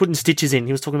talking about like- putting stitches in,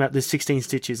 he was talking about the 16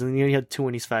 stitches, and he only had 2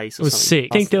 in his face. Or It was something. sick.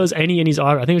 I think there was any in his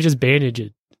eye. I think it was just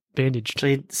bandaged. So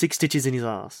he had 6 stitches in his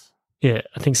ass. Yeah,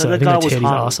 I think so. I the think guy they was teared his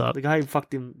hung. ass up. The guy who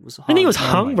fucked him was hung. I think he was my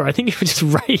hung, bro. God. I think he was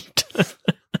just raped.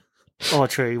 Oh,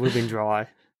 true. He would have been dry.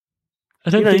 I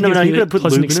don't You know, think no, it was you a could have put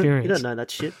pleasant lube in it. experience. You don't know that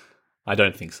shit. I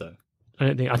don't think so. I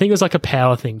don't think. I think it was like a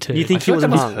power thing too. You think I feel he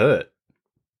like was it must hung? hurt.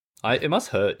 It must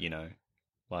hurt, you know.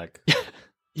 Like,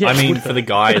 Yeah, I it mean, would for the hurt.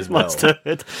 guy as well. Must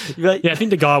hurt. Like, Yeah, I think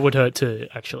the guy would hurt too.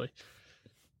 Actually,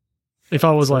 if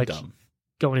I was So like dumb.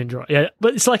 going in dry, yeah.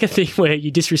 But it's like a thing where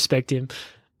you disrespect him,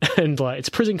 and like it's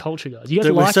prison culture, guys. You guys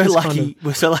dude, like we're so this lucky. kind of.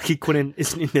 We're so lucky Quinn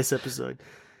isn't in this episode.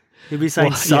 He'll be saying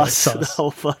Well, yeah, sus the sus.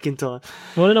 whole fucking time.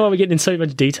 Well, I don't know why we're getting in so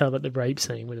much detail about the rape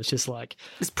scene when it's just like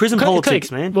It's prison Okay,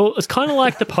 politics, man. Well, it's kind of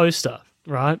like the poster,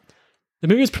 right? The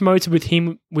movie was promoted with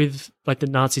him with like the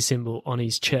Nazi symbol on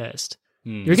his chest.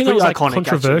 You reckon that pretty was like iconic,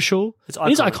 controversial? actually.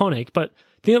 It is iconic, but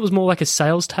do you think it was more like a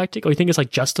sales tactic, or you think it's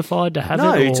like justified to have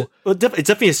No, it? it's, Or... it's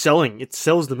definitely a selling. It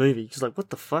sells the movie. It's like, what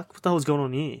the fuck? What the hell's going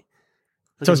on here?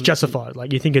 So it's justified.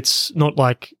 Like you think it's not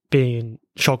like being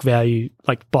shock value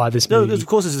like by this No, movie. of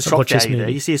course, there's a I've shock watched this value there.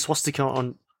 movie. You see a swastika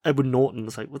on Edward Norton.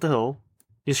 It's like, what the hell?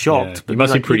 You're Yeah. shocked. You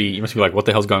must be like, pretty. You must be like, what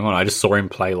the hell's going on? I just saw him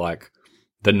play like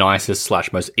the nicest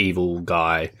 / most evil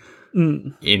guy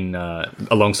in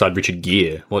alongside Richard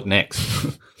Gere. What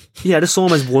next? Yeah, I just saw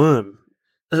him as Worm.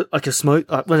 Like a smoke.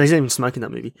 Well, he's not even smoking that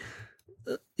movie.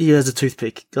 He has a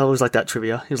toothpick. I always like that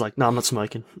trivia. He was like, no, I'm not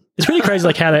smoking. It's pretty crazy,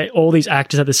 like how all these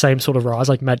actors have the same sort of rise,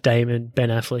 like Matt Damon, Ben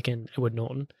Affleck, and Edward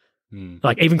Norton.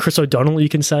 Like even Chris O'Donnell, you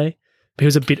can say, but he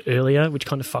was a bit earlier, which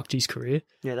kind of fucked his career.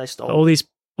 Yeah, they stole.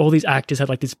 All these actors had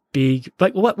like this big,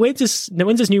 like what? When's this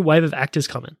new wave of actors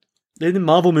coming? They're in the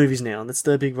Marvel movies now, and that's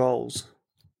their big roles.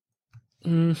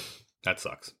 That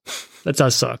sucks. That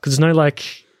does suck because there's no like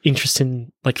interest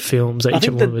in like films that I each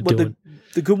of think them were that doing.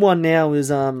 the good one now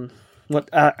is Aaron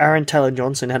Taylor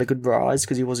Johnson had a good rise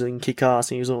because he was in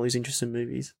Kick-Ass and he was in all these interesting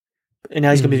movies, and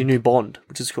now he's going to be the new Bond,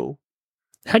 which is cool.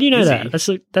 How do you know Is that?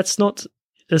 he? That's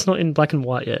not in black and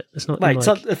white yet. It's not. Wait, in, it's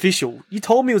like, not official. You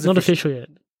told me it was not official. official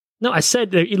yet. No, I said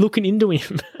that you're looking into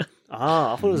him.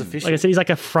 Ah, I thought it was official. Like I said, he's like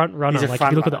a front runner. He's a Like if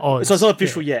front you look at runner. the odds, So it's not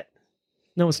official Yeah. yet.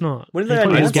 No, it's not. When did He they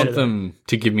probably I announce will just get want it. them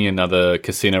to give me another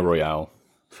Casino Royale.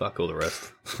 Fuck all the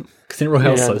rest. Casino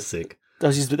Royale's Yeah. so sick.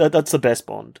 That's the best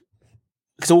Bond.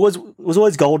 Because it was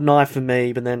always GoldenEye for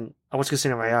me, but then I watched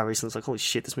Casino Royale recently. It's like, holy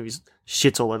shit, this movie's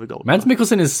shit's all over GoldenEye. Mads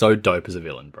Mikkelsen is so dope as a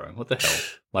villain, bro. What the hell?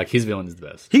 Like his villain is the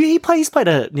best. He's played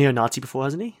a neo-Nazi before,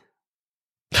 hasn't he?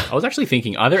 I was actually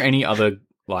thinking, are there any other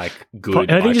like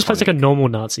good? I think he just plays like a iconic- normal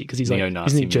Nazi because he's like, neo-Nazi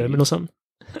isn't he German movies. or something?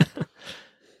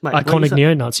 Mate, what Iconic is that?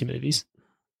 neo-Nazi movies.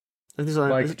 Is it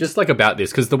like just like about this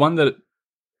because the one that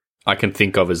I can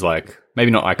think of is like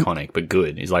maybe not iconic but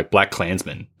good is like Black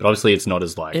Klansman, but obviously it's not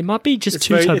as like It might be just it's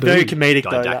too taboo. very comedic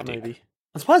though, that Didactic. movie.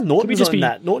 I'm surprised Norton we was just on be-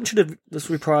 that. Norton should have just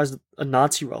reprised a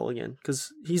Nazi role again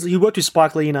because he worked with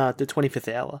Spike Lee in the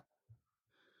 25th Hour.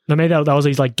 No, maybe that was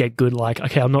his like get good. Like,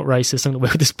 okay, I'm not racist. I'm gonna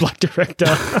work with this black director.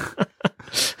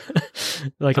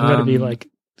 Like, I'm gonna be like,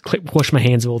 wash my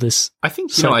hands of all this. I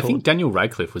think So I cool. think Daniel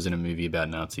Radcliffe was in a movie about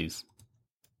Nazis.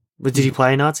 But did he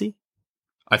play a Nazi?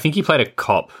 I think he played a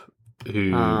cop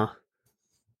who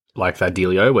like that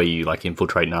dealio where you like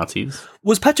infiltrate Nazis.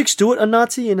 Was Patrick Stewart a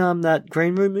Nazi in that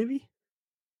Green Room movie?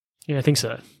 Yeah, I think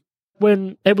so.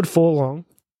 When Edward Furlong,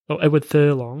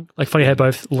 like funny how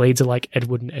both leads are like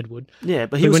Edward and Edward. Yeah,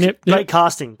 but he But was when it- great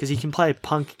casting because he can play a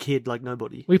punk kid like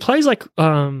nobody. He plays like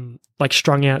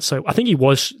strung out. So I think he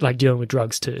was like dealing with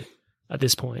drugs too at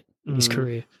this point in his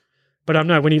career. But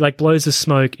no, when he like blows the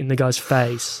smoke in the guy's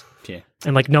face, Yeah.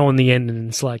 and like no in the end, and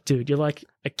it's like, dude, you're like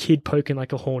a kid poking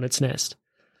like a hornet's nest.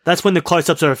 That's when the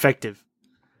close-ups are effective.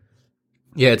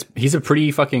 Yeah, he's a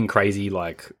pretty fucking crazy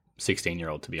like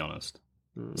 16-year-old to be honest.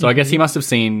 So I guess he must have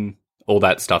seen all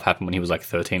that stuff happen when he was like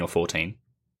 13 or 14.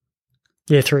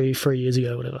 Yeah, 3 years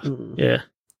ago, whatever. Yeah.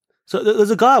 So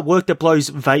there's a guy at work that blows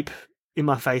vape in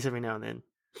my face every now and then.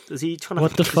 Does he trying to?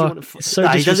 What the does he fuck? wanna It's so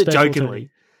Nah, he does it disrespectful to jokingly. me.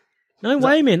 No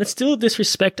way, man. That's still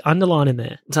disrespect underline in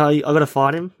there. So I got to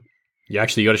fight him. You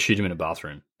actually got to shoot him in a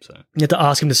bathroom. So You have to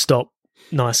ask him to stop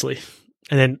nicely,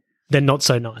 and then they're not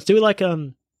so nice. Do it like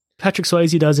Patrick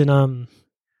Swayze does in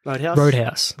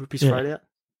Roadhouse. Rip his throat out.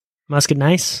 Mask it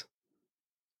nice,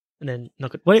 and then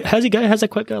knock it. Wait, how's it go? How's that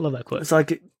quote go? I love that quote. It's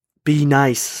like, be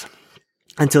nice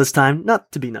until it's time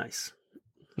not to be nice.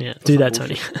 Yeah, do that,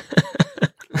 Tony.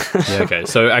 yeah, okay.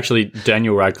 So actually,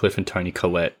 Daniel Radcliffe and Toni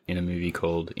Collette in a movie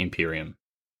called Imperium.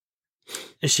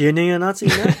 Is she a neo-Nazi?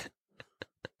 No?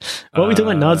 What are we talking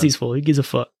about Nazis for? Who gives a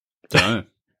fuck? Don't know.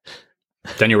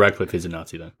 Daniel Radcliffe is a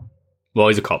Nazi though. Well,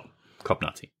 he's a cop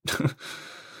Nazi.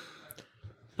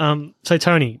 So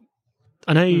Tony,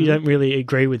 I know you don't really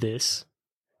agree with this,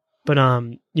 but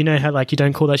you know how like you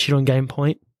don't call that shit on game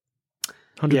point?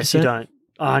 100%? Yes, you don't.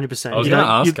 100%. I was going to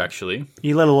ask actually.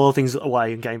 You let a lot of things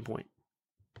away in game point.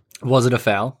 Was it a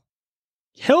foul?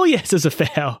 Hell yes, it's a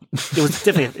foul. It was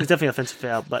definitely an offensive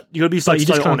foul, but you got to be so, But you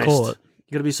just so can't honest. call it.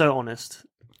 You got to be so honest.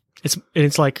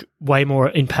 It's like way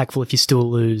more impactful if you still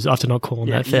lose after not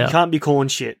calling that You foul. can't be calling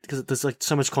shit because there's like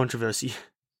so much controversy.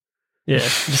 Yeah, you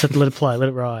just have to let it play, let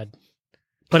it ride.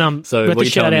 But So we have what to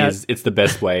you're telling shout me out- is it's the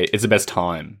best way, it's the best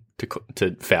time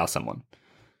to foul someone.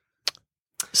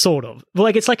 Sort of. Well,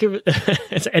 like it's like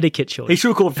it's etiquette, short. He should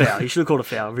have called foul. He should have called a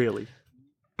foul, really.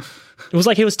 It was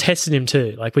like he was testing him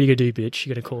too. Like, what are you gonna do, bitch?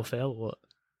 You gonna call a foul or what?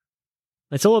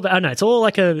 It's all about. I know it's all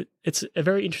like it's a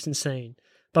very interesting scene.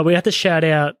 But we have to shout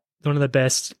out one of the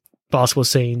best basketball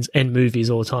scenes and movies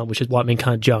all the time, which is White Men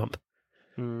Can't Jump.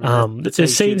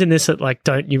 There's scenes in this that like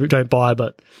you don't buy,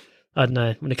 but I don't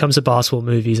know. When it comes to basketball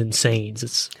movies and scenes,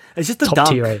 it's just the top dunk.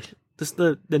 tier. Just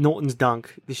the Norton's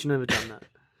dunk. They should never done that.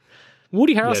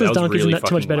 Woody Harrelson's was dunk really isn't that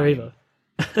too much better fucking either.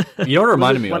 You know what it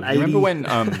reminded me of? 180?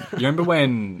 You remember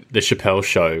when the Chappelle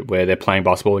show where they're playing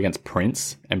basketball against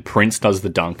Prince and Prince does the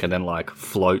dunk and then like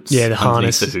floats Yeah, the underneath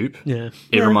harness. the hoop? Yeah.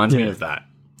 It reminds me Yeah. of that.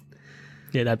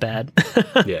 Yeah, that bad.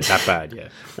 Yeah, that bad, yeah.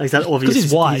 Like that obvious. Because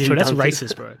he's white, he sure, didn't that's dunk it.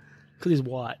 racist, bro. Because he's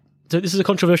white. So this is a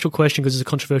controversial question because it's a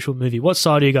controversial movie. What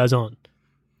side are you guys on?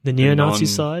 The neo-Nazi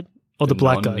side or the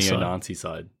black guy side? Neo-Nazi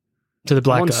side. To the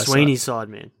black I'm on guy Sweeney's side. side,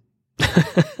 man.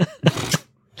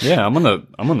 Yeah, I'm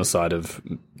on the side of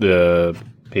the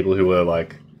people who were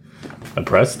like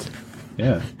oppressed.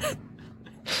 Yeah.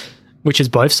 Which is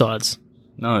both sides.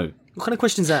 No. What kind of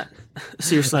question is that?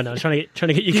 Seriously. I know, I'm trying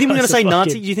to get you Do you think we're guys going to say Nazi?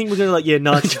 fucking- Do you think we're going to like, yeah,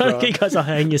 Nazi? trying to get you guys to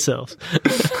hang yourselves.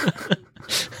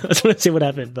 I just want to see what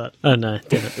happened, but I don't know.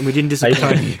 Damn it. And we didn't Hey,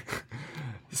 disagree. Tony,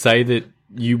 say that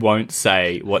you won't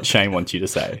say what Shane wants you to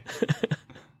say.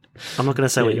 I'm not going to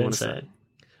say what Yeah, you don't want to say say. it.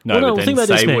 No, Well, no, but think then about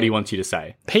this, say man. what he wants you to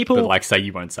say. People- But like say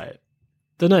you won't say it.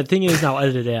 The thing is, no, I'll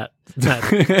edit it out. No,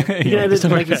 Yeah, just to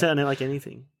don't make worry it sound like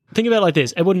anything. think about it like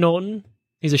this. Edward Norton,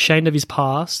 he's ashamed of his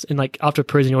past, and like after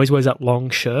prison, he always wears that long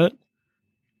shirt.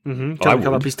 Mm-hmm. I Trying to cover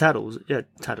would. up his tattles. Yeah,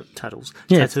 tattles.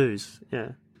 Yeah. Tattoos.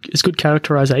 Yeah. It's good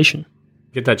characterization.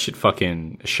 Get that shit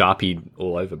fucking Sharpie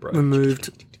all over, bro. Removed.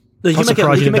 You I'm can make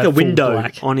surprised you you can make did a that full window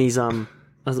black. on his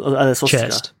swastika.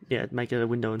 Chest. Yeah, make it a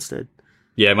window instead.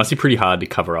 Yeah, it must be pretty hard to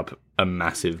cover up a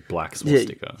massive black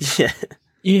swastika. Yeah.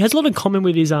 He has a lot in common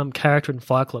with his character in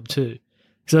Fight Club too.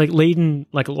 He's like leading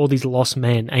like all these lost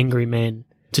men, angry men,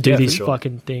 to do Yeah, for these sure.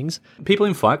 fucking things. People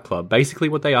in Fight Club, basically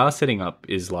what they are setting up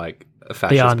is like a They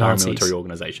fascist are Nazis. paramilitary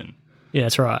organization. Yeah,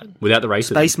 that's right. Without the racism.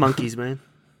 Space monkeys, man.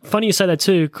 Funny you say that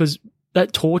too, because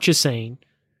that torture scene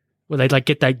where they like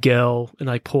get that girl and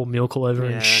like pour milk all over her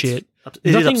Yeah, and it's shit.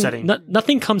 It is upsetting.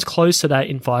 Nothing comes close to that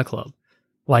in Fight Club,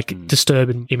 like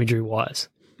disturbing imagery wise.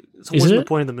 So what's Isn't the it?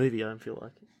 point of the movie? I don't feel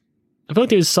like. I feel like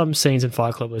there's some scenes in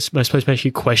Fight Club where it's supposed to make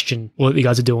you question what you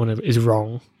guys are doing is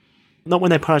wrong. Not when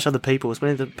they punish other people. It's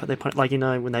when they like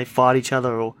when they fight each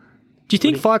other or. Do you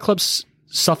think Fight Club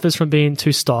suffers from being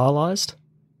too stylized?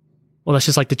 Or that's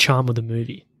just like the charm of the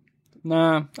movie?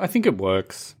 Nah, I think it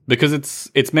works because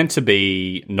it's meant to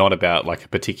be not about like a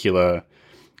particular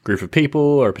group of people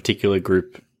or a particular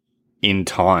group in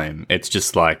time. It's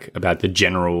just like about the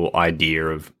general idea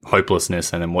of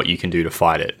hopelessness and then what you can do to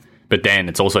fight it. But then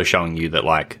it's also showing you that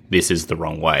like this is the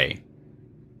wrong way,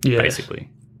 Yeah. basically.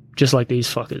 Just like these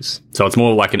fuckers. So it's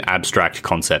more like an abstract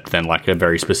concept than like a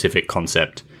very specific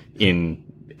concept in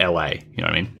LA. You know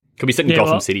what I mean? Could be set in Yeah,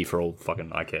 Gotham well- City for all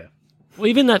fucking I care. Well,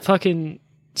 even that fucking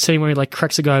scene where he like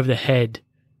cracks a guy over the head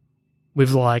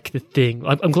with like the thing.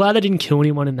 I'm glad they didn't kill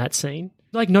anyone in that scene.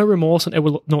 Like no remorse on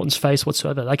Edward Norton's face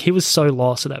whatsoever. Like he was so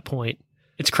lost at that point.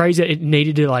 It's crazy that it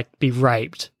needed to like be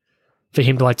raped for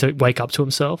him to like to wake up to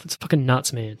himself. It's fucking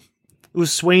nuts, man. It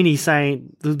was Sweeney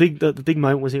saying the big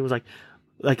moment was he was like,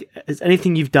 has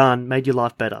anything you've done made your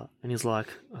life better? And he's like,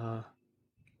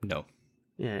 No.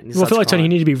 Yeah, and he Well, I feel like starts Tony, you crying.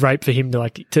 need to be raped for him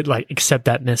to accept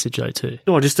that message though too.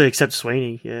 Or just to accept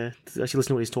Sweeney, yeah. To actually listen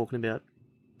to what he's talking about.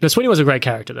 But Sweeney was a great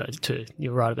character though too.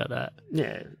 You're right about that.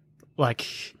 Yeah. Like,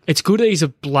 it's good that he's a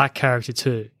black character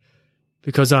too,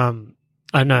 because I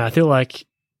don't know. I feel like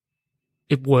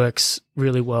it works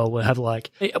really well. We'll have like,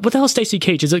 what the hell is Stacey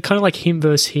Keach? Is it kind of like him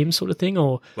versus him sort of thing,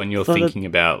 or When you're thinking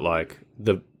about like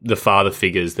the father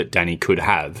figures that Danny could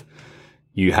have,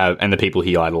 you have, and the people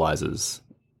he idolizes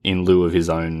in lieu of his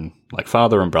own like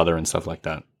father and brother and stuff like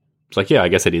that. It's like, yeah, I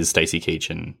guess it is Stacey Keach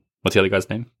and what's the other guy's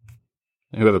name?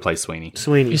 Whoever plays Sweeney.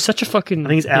 Sweeney. he's such a fucking? I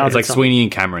think it's yeah, Al. It's like something. Sweeney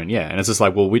and Cameron, yeah. And it's just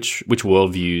like, well, which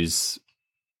worldviews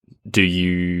do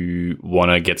you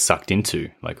want to get sucked into?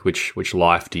 Like, which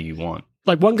life do you want?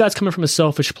 like one guy's coming from a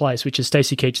selfish place, which is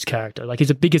Stacey Keach's character. Like, he's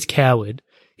the biggest coward.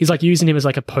 He's like using him as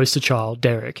like a poster child,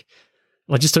 Derek,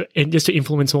 like just to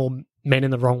influence all men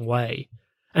in the wrong way.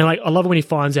 And like, I love it when he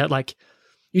finds out like,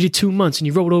 you did 2 months and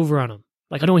you rolled over on him.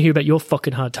 Like, I don't want to hear about your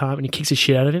fucking hard time, and he kicks the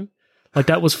shit out of him. Like,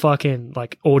 that was fucking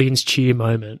like audience cheer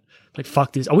moment. Like,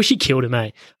 fuck this. I wish he killed him,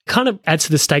 eh? Kind of adds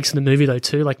to the stakes in the movie though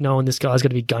too. Like, knowing this guy's going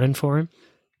to be gunning for him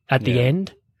at the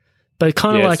end. But it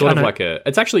kind of Yeah, like, it's sort I of don't- like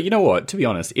it's actually, you know what, to be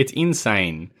honest, it's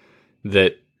insane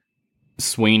that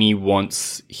Sweeney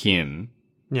wants him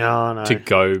Yeah, I know. to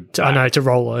go back. to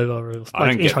roll over, or like, I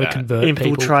don't get try to that. convert people.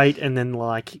 Infiltrate and then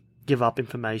like give up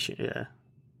information. Yeah.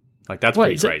 Like, that's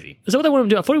Wait, pretty crazy. Is that what they want him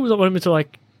to do? I thought he was wanting him to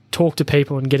like talk to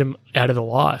people and get him out of the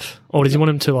life, or does he want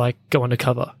him to like go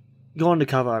undercover? Go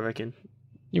undercover, I reckon.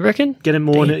 You reckon? Get him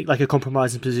more Damn. in like a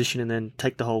compromising position and then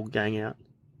take the whole gang out.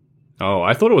 Oh,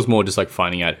 I thought it was more just like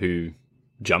finding out who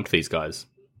jumped these guys.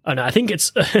 I know. I think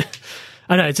it's.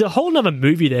 I know it's a whole nother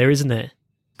movie there, isn't there?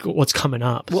 What's coming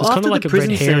up? So Well, it's kind after of like the a red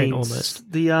prison herring scenes,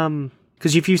 almost. The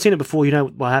because if you've seen it before, you know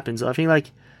what happens. I think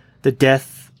like the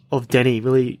death of Denny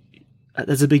really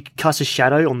there's a big cast of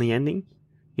shadow on the ending.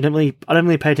 I don't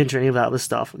really pay attention to any of that other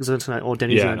stuff because I don't know, oh,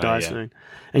 Denny's Yeah, going no, to die yeah. soon,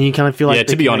 and you kind of feel like Yeah,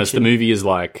 to the be honest, the connection- movie is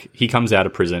like, he comes out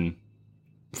of prison,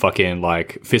 fucking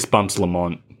like fist bumps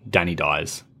Lamont, Danny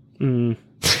dies.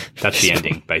 That's the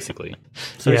ending, basically.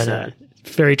 so yeah, sad. no,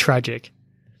 very tragic.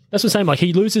 That's what I'm saying. Like,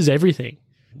 he loses everything,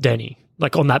 Danny.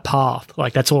 Like, on that path,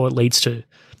 like that's all it leads to.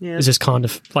 Yeah, Is this kind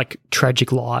of like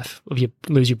tragic life of you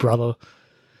lose your brother.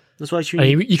 that's why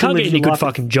I mean, you can't get any good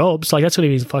fucking jobs. Like, that's going to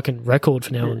be his fucking record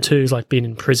from now on too. Is like being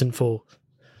in prison for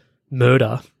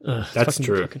murder. That's fucking-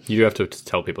 true. fucking- You do have to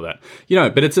tell people that. You know,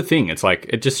 but it's a thing. It's like,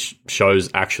 it just shows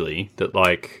actually that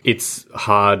like it's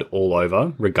hard all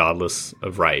over, regardless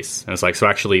of race. And it's like, so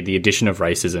actually the addition of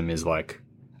racism is like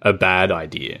a bad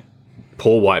idea.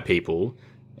 Poor white people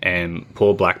and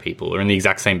poor black people are in the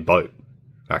exact same boat,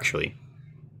 actually.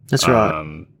 That's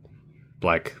right.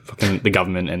 Like fucking the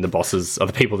government and the bosses are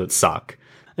the people that suck.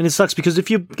 And it sucks because if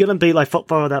you're gonna be like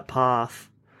follow that path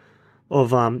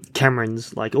of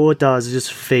Cameron's, like all it does is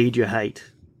just feed your hate,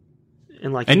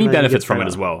 and And he you know, benefits get from it better.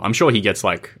 as well. I'm sure he gets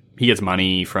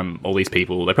money from all these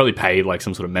people. They probably pay like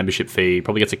some sort of membership fee.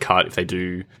 Probably gets a cut if they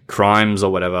do crimes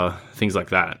or whatever, things like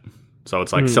that. So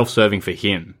it's like self-serving for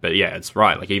him. But yeah, it's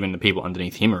right. Like even the people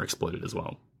underneath him are exploited as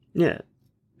well. Yeah,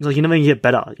 it's like you're never gonna get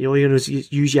better. All you're gonna do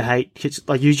is use your hate,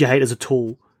 use your hate as a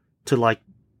tool to like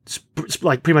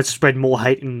pretty much spread more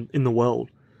hate in the world,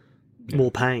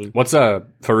 more pain. What's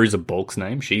Fairuza Balk's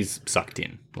name? She's sucked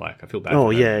in. Like I feel bad. Oh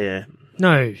for her. yeah.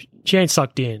 No, she ain't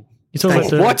sucked in. You're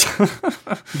talking about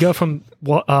the girl from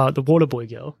the Waterboy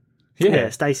girl. Yeah,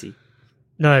 Stacey.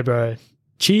 No, bro.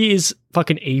 She is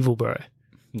fucking evil, bro.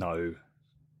 No.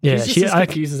 Yeah, She's just she. as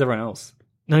confused as everyone else.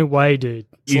 No way, dude.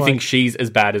 It's You like- think she's as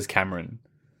bad as Cameron?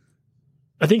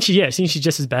 I think I think she's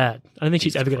just as bad. I don't think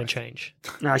she's ever going to change.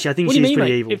 No, actually, I think What do you she's mean,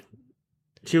 pretty mate? evil. If-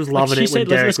 She was loving she it when said,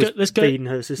 Derek let's was go- feeding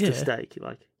her sister Yeah. steak.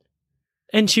 Like,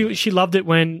 And she loved it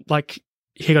when like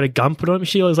he got a gun put on him.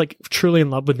 She was like truly in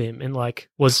love with him and like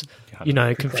was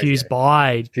confused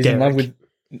by Derek.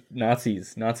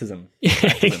 Nazis, Nazism. Yeah,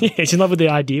 she's in love with the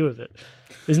idea of it.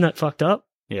 Isn't that fucked up?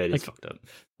 Yeah, it is Like- fucked up.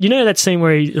 You know that scene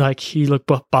where he looked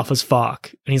buff as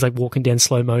fuck and he's like walking down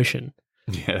slow motion.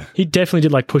 Yeah. He definitely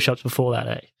did like push-ups before that,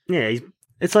 eh? yeah,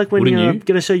 it's like when Wouldn't you're you?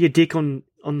 gonna show your dick on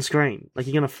the screen, like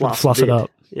you're gonna fluff Fluff a it bit.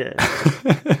 up. Yeah,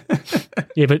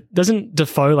 Yeah, but doesn't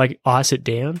Defoe like ice it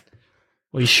down?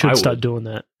 Well, you should I start would. doing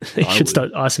that. He I should would.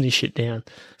 start icing his shit down.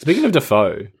 Speaking of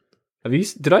Defoe,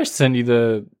 did I send you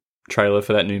the trailer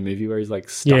for that new movie where he's like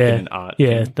stuck Yeah, in an art?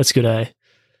 Yeah, thing? that's good, eh?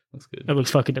 That's good. That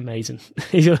looks fucking amazing.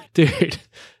 He's like, dude,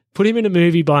 put him in a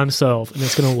movie by himself and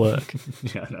it's going to work.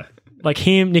 Yeah, I know. Like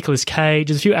him, Nicolas Cage,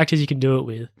 there's a few actors you can do it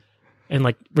with. And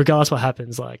like, regardless what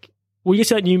happens, like, well, you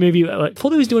see that new movie, like, I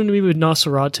thought he was doing a movie with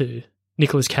Nosferatu,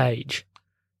 Nicolas Cage.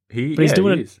 He But he's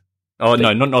doing he it- is. Oh,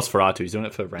 no, not Nosferatu. He's doing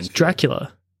it for It's Renfield.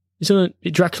 Dracula. He's doing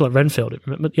Dracula Renfield.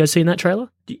 Remember, you guys seen that trailer?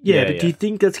 Yeah, but do you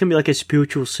think that's going to be like a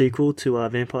spiritual sequel to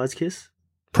Vampire's Kiss?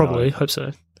 Probably. No. Hope so.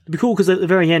 It'd be cool because at the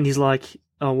very end he's like,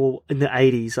 "Oh well, in the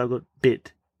 '80s I got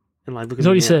bit," and like look at That's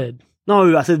what me he now. said.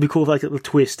 No, I said it'd be cool if like the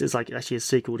twist is like actually a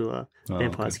sequel to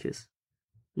Vampire's Kiss.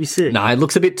 You sick? No, it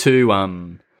looks a bit too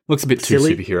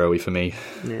Silly? superhero-y for me.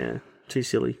 Yeah, too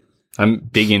silly. I'm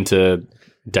big into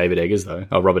David Eggers though.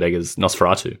 Oh, Robert Eggers,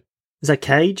 Nosferatu. Is that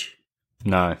Cage?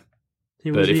 No,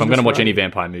 He but was- if he's I'm going to watch Nosferatu. any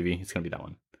vampire movie, it's going to be that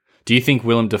one. Do you think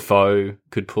Willem Dafoe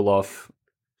could pull off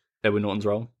Edward Norton's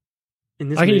role? in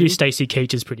this I can movie? do Stacey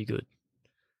Keach is pretty good.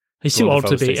 He's too Willem old to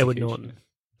Dafoe's be Stacey Edward Keach, Norton.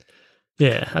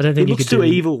 Yeah, I don't He think he looks could too do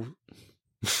evil.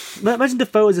 Imagine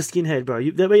Defoe as a skinhead,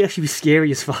 bro. That would actually be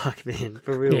scary as fuck, man.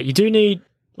 For real. Yeah, you need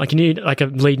like a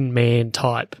leading man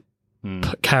type Hmm.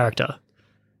 character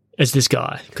as this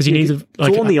guy because you Yeah, need to like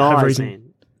it's all in the have eyes, reason.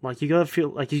 man. Like you gotta feel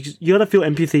like you gotta feel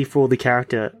empathy for the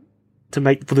character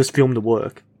for this film to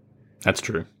work. That's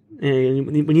true. And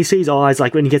when you see his eyes,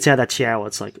 like when he gets out of that shower,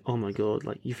 it's like, oh my god,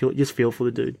 like you just feel for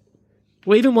the dude.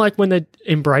 Well, even like when they're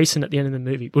embracing at the end of the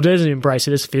movie. Well, there's an embrace,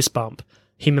 it is fist bump.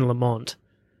 Him and Lamont.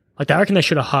 Like I reckon they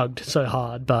should have hugged so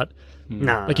hard, but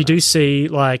Nah, like you do see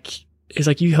like he's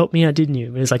like, "You helped me out, didn't you?"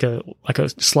 And there's like a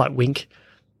slight wink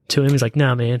to him. He's like,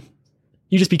 "Nah, man,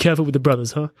 you just be careful with the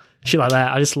brothers, huh?" Shit like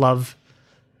that. I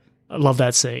love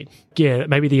that scene. Yeah,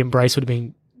 maybe the embrace would have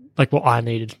been like what I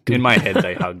needed. Good. In my head,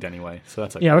 they hugged anyway, so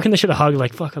that's okay. Yeah, I reckon they should have hugged.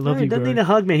 Like, fuck, I love No, you, don't bro. need a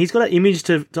hug, man. He's got an image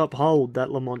to uphold. That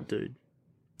Lamont dude.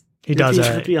 He does. He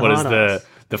Eh? should be a What is hard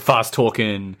the ass. fast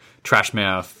talking trash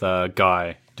mouth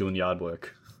guy doing yard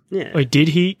work? Yeah. Wait, did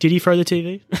he throw the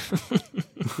TV?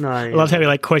 No. I loved how he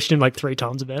like questioned him like 3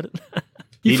 times about it.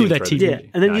 You He threw didn't that throw TV. the Yeah,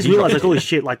 and then Nah, you just he realize dropped like, holy it.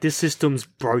 shit, like this system's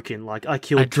broken. Like I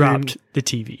killed I dropped the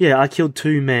TV. Yeah, I killed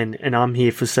 2 men, and I'm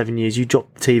here for 7 years. You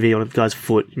dropped the TV on a guy's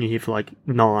foot, and you're here for like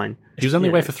 9. He was only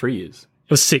Yeah. away for 3 years.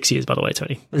 It was 6 years, by the way,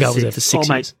 Tony. The guy was there for 6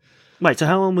 Oh, years. mate. Wait, so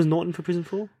how long was Norton for prison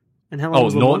for? And how long Oh,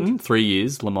 was Lamont? Norton, 3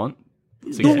 years. Lamont,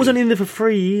 6 Norton was years. only in there for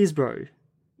 3 years, bro.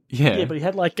 Yeah. Yeah, but he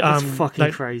had like That's fucking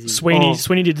like, crazy. Sweeney Oh.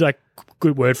 Sweeney did like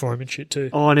good word for him and shit too.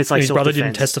 Oh, and it's like And his brother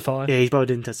didn't self-defense. testify. Yeah, his brother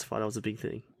didn't testify. That was a big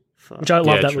thing. Fuck. Which I love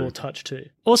Yeah, that true. little touch too.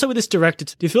 Also with this director,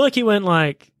 do you feel like he went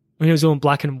like when he was doing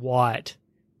black and white?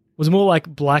 Was it more like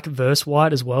black versus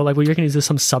white as well? Like, we reckon is there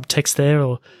some subtext there,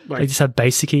 or Wait. like just how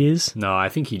basic he is? No, I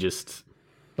think he just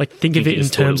Like, think of it in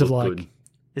terms of like good.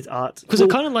 It's art. because it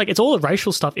kind of like it's all the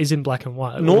racial stuff is in black and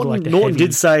white. All Norton, like the Norton heavy-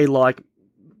 did say like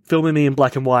filming me in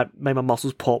black and white made my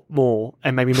muscles pop more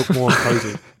and made me look more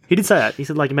imposing. He did say that. He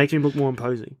said like it makes me look more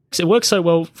imposing. it works so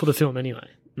well for the film anyway.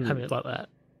 Mm. Having it like that,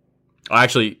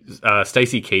 Actually,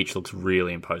 Stacey Keach looks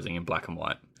really imposing in black and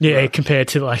white. yeah, compared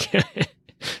to like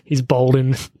his bold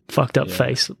and fucked up Yeah.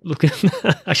 face looking.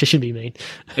 Actually, I shouldn't be mean.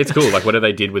 It's cool. Like, whatever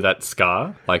they did with that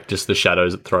scar, like just the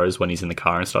shadows it throws when he's in the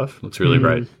car and stuff, looks really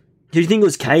great. Do you think it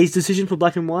was Kay's decision for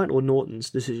black and white or Norton's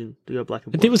decision to go black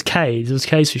and I white? think it was K's. It was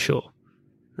K's for sure.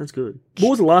 That's good. What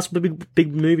was the last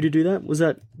big movie to do that? Was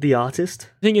that The Artist?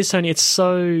 The thing is, Tony, it's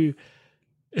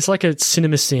like a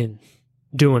cinema sin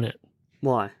doing it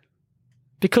Why?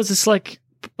 because it's like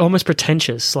almost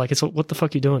pretentious. Like, it's what the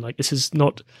fuck you doing? Like, this is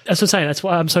not. That's what I'm saying. That's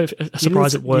why I'm so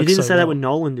surprised it works. You didn't so say that well. when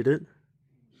Nolan did it.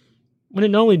 When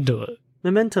did Nolan do it?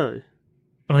 Memento.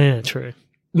 Oh yeah, true.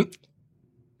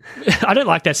 I don't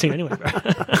like that scene anyway, bro.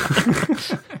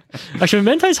 Actually,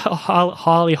 Memento's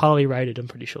highly, highly rated. I'm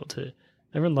pretty sure too.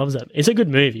 Everyone loves that. It's a good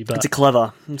movie, but It's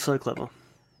so clever.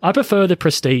 I prefer The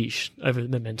Prestige over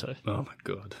Memento. Oh my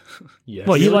god. Yes.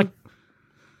 What you like?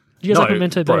 You guys No, like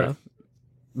Memento bro. better?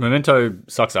 Memento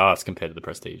sucks ass compared to the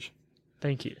Prestige.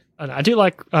 Thank you. I do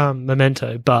like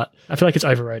Memento, but I feel like it's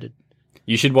overrated.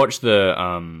 You should watch the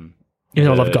You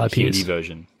know, I love the Guy Hindi Pearce.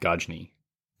 version, Gajni.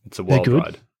 It's a it wild good?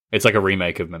 ride. It's like a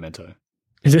remake of Memento.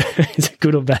 Is it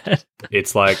good or bad?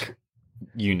 It's like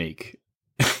unique.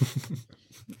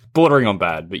 Bordering on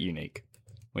bad, but unique.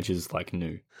 Which is like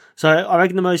new. So I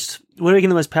reckon what do you reckon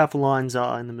the most powerful lines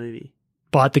are in the movie?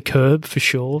 Bite the curb for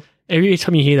sure. Every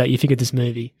time you hear that, you think of this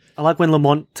movie. I like when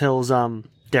Lamont tells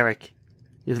Derek,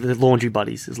 the laundry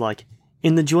buddies, is like,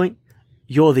 in the joint,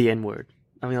 you're the N-word.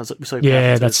 I mean, that was so Yeah,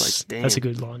 powerful. It's that's like, damn. that's a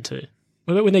good line too.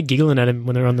 What about when they're giggling at him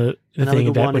when they're on the Another thing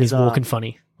good about one when he's is, walking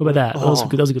funny? What about that? That was oh.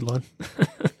 good. That was a good line.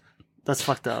 That's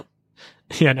fucked up.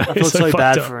 Yeah, no, I feel it's so fucked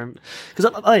bad up. for him.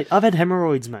 Because I've had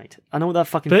hemorrhoids, mate. I know what that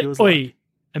fucking But feels oi, like.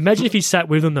 imagine if he sat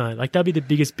with them though. Like that'd be the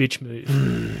biggest bitch move.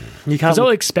 You Because can't. they'll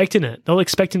expect it. They'll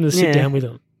expect him to sit Yeah. down with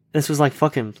them. This was like,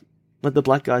 fuck him. Let the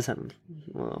black guys have him.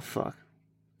 Oh, fuck.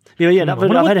 Yeah, I but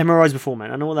wonder I've what- had hemorrhoids before,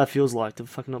 man. I know what that feels like to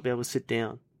fucking not be able to sit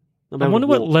down. Not be I able wonder to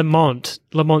what walk.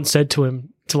 Lamont said to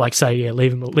him to like say, yeah,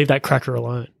 leave that cracker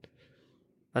alone.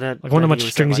 I don't. Like, I wonder how don't much think it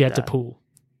was strings like you had to that. pull.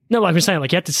 No, like I'm saying,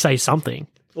 like you had to say something.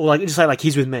 Or like just say like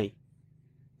he's with me.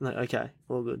 Like, okay,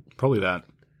 all good. Probably that.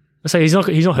 I say he's not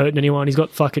hurting anyone. He's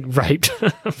got fucking raped.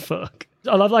 Fuck.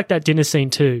 I love like that dinner scene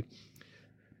too,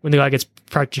 when the guy gets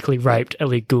practically raped.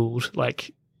 Elliot Gould,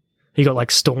 like he got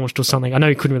like staunched or something. I know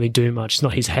he couldn't really do much. It's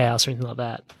not his house or anything like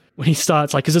that. When he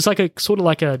starts, like, because it's like a sort of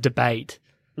like a debate.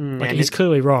 Like and he's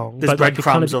clearly wrong. There's but like, it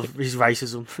breadcrumbs kind of his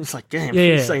racism. It's like, damn,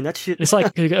 Yeah, he's yeah. saying that shit. It's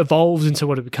like it evolves into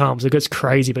what it becomes. It gets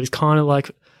crazy, but it's kind of like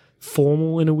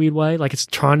formal in a weird way. Like it's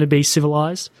trying to be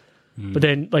civilized. But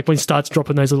then, like, when he starts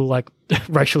dropping those little, like,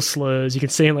 racial slurs, you can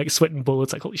see him, like, sweating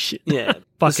bullets, like, holy shit. Yeah.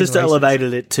 Fucking It's just racist.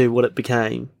 elevated it to what it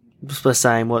became. Just by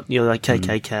saying what, like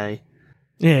KKK.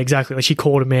 Yeah, exactly. Like, she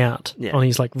called him out Yeah. on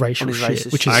his, like, racial On his shit,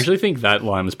 racist which shit. is... I actually think that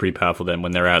line was pretty powerful then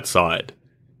when they're outside.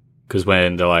 Because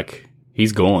when they're like,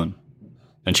 he's gone.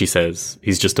 And she says,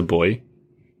 he's just a boy.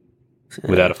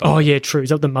 Without a father. Oh, yeah, true. Is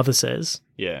that what the mother says?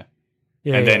 Yeah.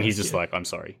 Yeah. And then yeah, he's just yeah. like, I'm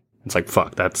sorry. It's like,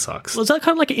 fuck, that sucks. Was that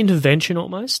kind of like an intervention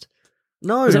almost?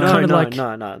 No, Is it no, kind of no, like-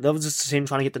 no. That was just him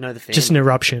trying to get to know the family. Just an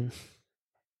eruption.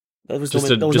 That was Just,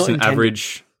 not- that was just not an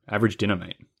intended. average dinner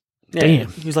mate. Yeah,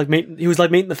 Damn. He was like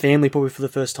meeting the family probably for the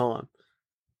first time.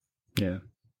 Yeah.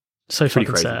 So Pretty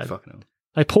fucking crazy. sad. Fucking hell.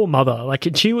 Like, poor mother. Like,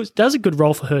 and that was a good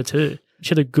role for her, too. She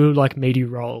had a good, like, meaty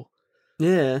role.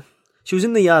 Yeah. She was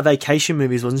in the Vacation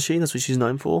movies, wasn't she? That's what she's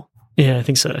known for. Yeah, I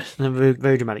think so. A very,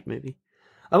 very dramatic movie.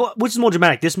 Which is more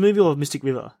dramatic, this movie or Mystic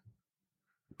River?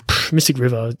 Mystic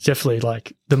River is definitely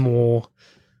like the more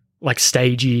like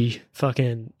stagey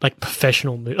fucking like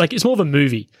professional movie. Like it's more of a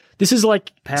movie. This is like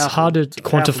it's Powerful. hard to It's a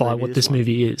powerful quantify movie, what this this one.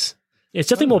 movie is. It's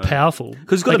definitely more powerful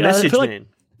Because it's got Like, a I message, feel like- man.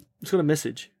 It's got a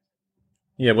message.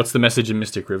 Yeah, what's the message in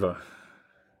Mystic River?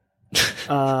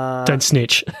 Don't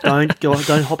snitch. Don't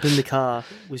hop in the car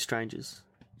with strangers.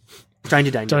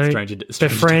 Stranger danger. Don't Stranger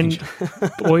befriend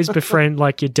danger. always befriend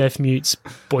like your deaf mute's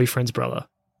boyfriend's brother.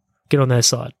 Get on their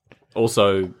side.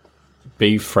 Also,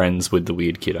 be friends with the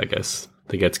weird kid, I guess,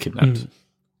 that gets kidnapped.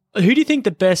 Who do you think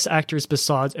the best actor is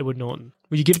besides Edward Norton?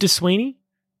 Would you give it to Sweeney?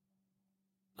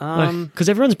 Because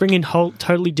everyone's bringing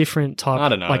totally different type I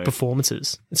don't know. like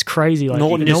performances. It's crazy. Like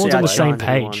Norton no just one's on the outshines same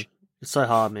everyone. page. It's so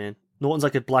hard, man. Norton's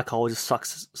like a black hole, just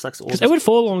sucks all Because the Edward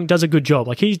Furlong does a good job.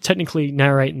 Like he's technically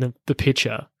narrating the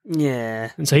picture,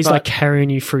 Yeah. and so he's But like carrying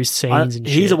you through scenes and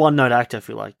shit. he's a one-note actor, I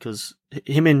feel like, because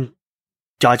him in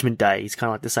Judgment Day, he's kind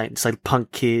of like the same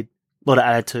punk kid, a lot of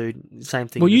attitude, same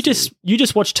thing. Well, in you this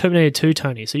just watched Terminator 2,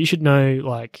 Tony, so you should know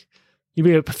like you'll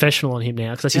be a professional on him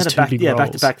now because that's movie. his two big roles.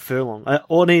 back to back Furlong.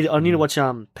 I need to watch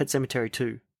Pet Sematary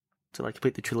 2 to like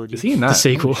complete the trilogy. Is he in that? The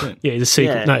sequel. Holy shit. Yeah, the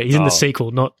sequel. Yeah. No, he's in Oh. the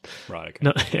sequel, not Right, okay.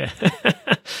 not yeah.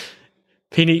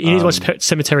 He needs to watch Pet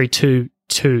Cemetery 2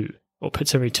 or Pet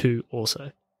Cemetery 2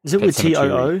 also. Is it Pet with TOO?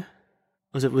 Sematary.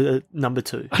 Or is it with number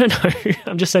 2? I don't know.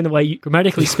 I'm just saying the way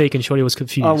grammatically speaking, Shorty was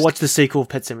confused. I watched the sequel of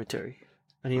Pet Sematary.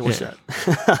 I need to watch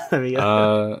that. There we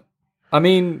go. I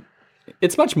mean,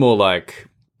 it's much more like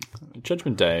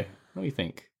Judgment Day. What do you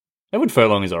think? Edward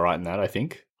Furlong is alright in that, I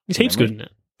think. He's heaps good in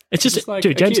it. It's just, like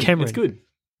dude, a James kid. Cameron. It's good.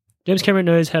 James Cameron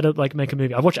knows how to like make a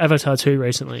movie. I've watched Avatar 2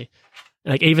 recently.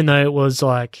 Like even though it was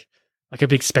like a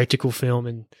big spectacle film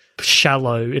and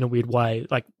shallow in a weird way,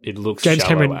 like It looks James shallow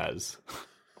Cameron- as.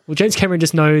 well, James Cameron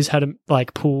just knows how to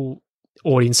like pull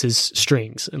audiences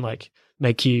strings and like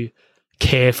make you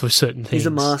care for certain things. He's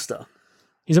a master.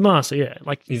 He's a master, yeah.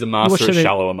 Like He's a you watch master of it-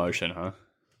 shallow emotion, huh?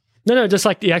 No, just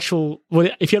like the actual. Well,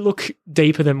 if you look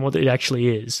deeper than what it actually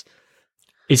is,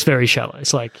 it's very shallow.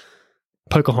 It's like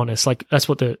Pocahontas. Like that's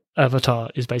what the Avatar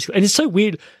is basically. And it's so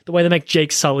weird the way they make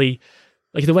Jake Sully,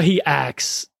 like the way he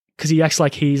acts, because he acts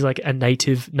like he's like a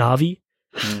native Na'vi,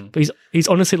 but he's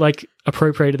honestly like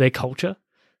appropriated their culture.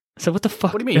 So what the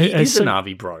fuck? What do you mean? He's so- a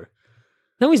Na'vi, bro.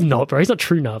 No, he's not, bro. He's not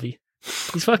true Na'vi.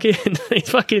 He's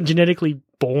fucking genetically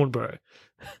born, bro.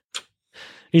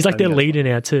 He's like I their think that's leader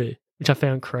now too, which I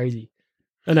found crazy.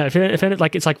 I know. I found it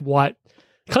like it's like white,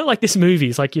 kind of like this movie.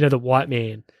 It's like, you know, the white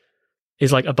man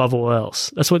is like above all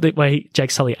else. That's what the way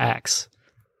Jake Sully acts.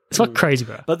 It's like crazy,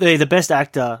 bro. But the best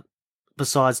actor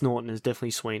besides Norton is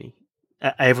definitely Sweeney.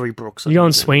 Avery Brooks. I You go think on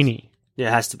his name is. Sweeney. Yeah,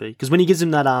 it has to be. Because when he gives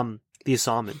him that the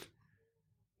assignment,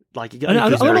 like, I know, I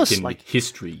American almost- like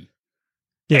history.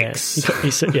 Yeah, X.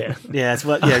 he said, yeah. Do yeah, it's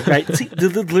what great. See, the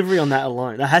delivery on that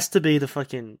alone, that has to be the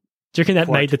fucking. you reckon that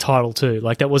Quote. made the title too?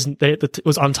 Like that wasn't it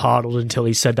was untitled until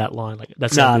he said that line. Like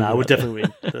that's No, how no, movie it would right definitely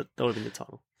win. That would have been the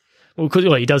title. Well, because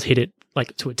he does hit it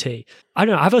like to a T. I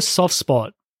don't know. I have a soft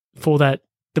spot for the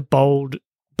bold,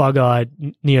 bug-eyed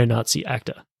neo-Nazi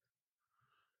actor.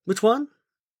 Which one?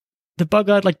 The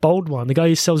bug-eyed, like, bald one. The guy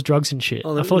who sells drugs and shit.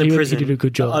 Oh, I thought in the he prison. did a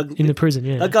good job. In the prison,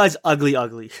 yeah. That guy's ugly.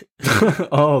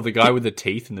 Oh, the guy with the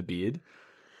teeth and the beard.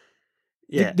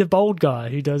 Yeah. The bald guy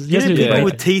who does... You know doesn't do people anything.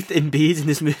 with teeth and beards in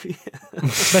this movie?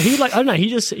 But he, like, I don't know, he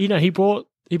just, you know, he brought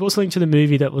something to the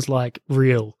movie that was, like,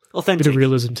 real. Authentic. A bit of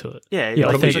realism to it. Yeah, Yeah,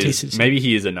 like, Probably authenticity. is. Maybe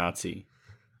he is a Nazi.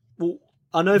 Well,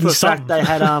 I know for a He's fact something. they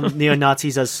had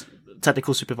neo-Nazis as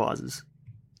technical supervisors.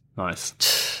 Nice.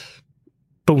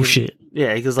 Bullshit.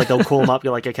 Yeah, because like they'll call them up.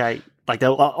 You're like, okay, like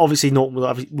they'll obviously not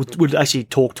would actually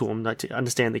talk to them like, to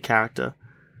understand the character.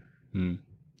 Hmm.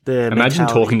 The Imagine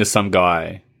mentality. talking to some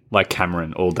guy like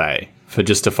Cameron all day for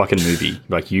just a fucking movie.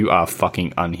 Like, you are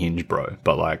fucking unhinged, bro.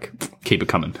 But, like, keep it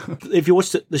coming. If you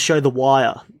watch the show The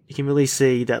Wire, you can really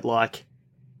see that, like,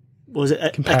 what was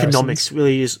it? Comparisons. Economics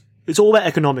really is. It's all about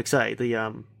economics, eh? The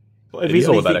It is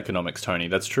all about economics, Tony.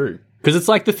 That's true. Because it's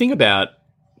like the thing about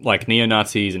like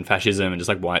neo-Nazis and fascism and just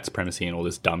like white supremacy and all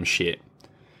this dumb shit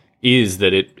is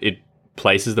that it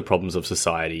places the problems of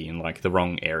society in like the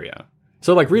wrong area.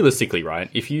 So like realistically, right,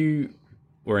 if you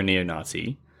were a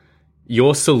neo-Nazi,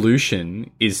 your solution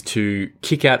is to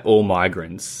kick out all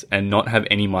migrants and not have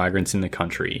any migrants in the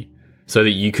country so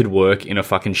that you could work in a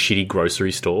fucking shitty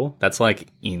grocery store. That's like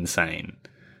insane.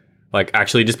 Like,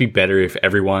 actually just be better if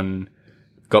everyone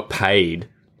got paid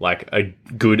like a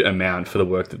good amount for the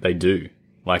work that they do,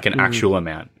 like an actual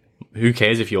amount. Who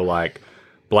cares if you're like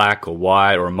black or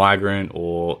white or a migrant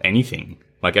or anything?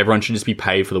 Like, everyone should just be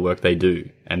paid for the work they do,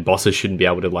 and bosses shouldn't be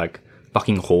able to like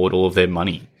fucking hoard all of their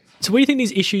money. So what do you think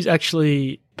these issues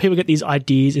actually, people get these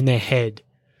ideas in their head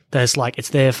that it's like, it's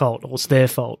their fault or it's their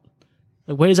fault.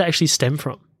 Like, where does that actually stem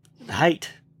from? hate.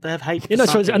 They have hate. You know,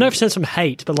 for so I something. know it stems from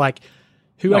hate, but like,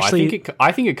 who No, actually...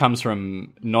 I think it comes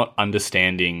from not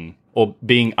understanding or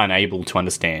being unable to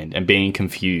understand and being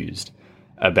confused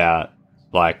about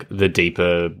like the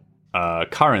deeper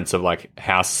currents of like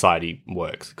how society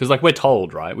works. Because like we're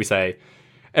told, right? We say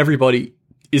everybody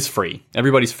is free.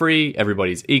 Everybody's free.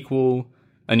 Everybody's equal.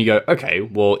 And you go, okay,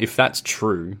 well, if that's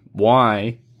true,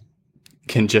 why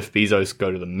can Jeff Bezos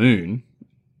go to the moon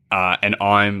and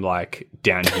I'm like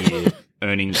down here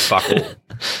earning fuck all?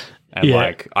 And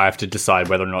like I have to decide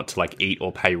whether or not to like eat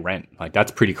or pay rent. Like,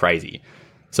 that's pretty crazy.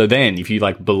 So then if you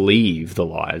like believe the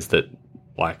lies that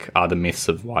like are the myths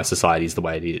of why society is the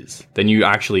way it is, then you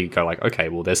actually go like, okay,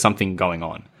 well, there's something going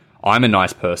on. I'm a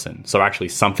nice person, so actually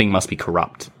something must be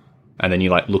corrupt. And then you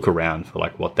like look around for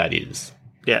like what that is.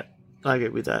 Yeah, I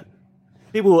get with that.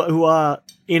 People who are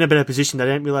in a better position, they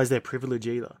don't realize their privilege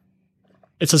either.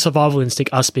 It's a survival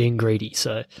instinct, us being greedy,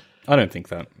 so... I don't think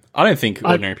that. I don't think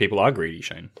ordinary people are greedy,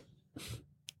 Shane.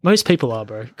 Most people are,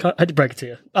 bro. I had to break it to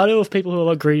you. I deal with people who are a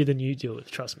lot greedier than you deal with,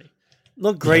 trust me.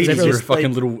 Not greedy. Yeah, You're a just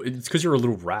fucking like, little. It's because you're a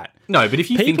little rat. No, but if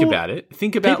you think People- about it,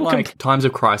 think about people like times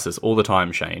of crisis all the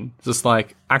time, Shane. It's just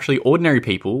like actually, ordinary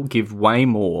people give way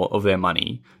more of their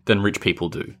money than rich people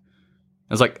do.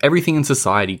 It's like everything in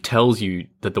society tells you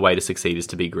that the way to succeed is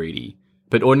to be greedy,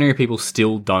 but ordinary people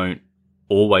still don't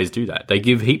always do that. They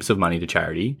give heaps of money to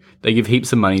charity. They give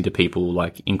heaps of money to people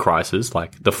like in crisis,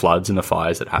 like the floods and the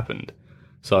fires that happened.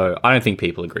 So I don't think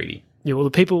people are greedy. Yeah, well,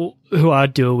 the people who I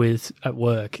deal with at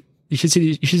work, you should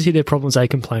see their problems they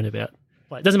complain about.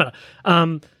 Like, it doesn't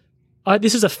matter.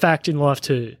 This is a fact in life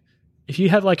too. If you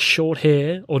have like short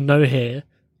hair or no hair,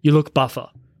 you look buffer.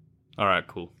 All right,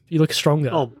 cool. You look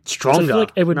stronger. oh, stronger. So I feel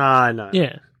like Edward- no.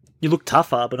 Yeah. You look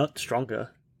tougher, but not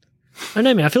stronger. I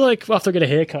know, man. I feel like after I get a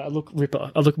haircut, I look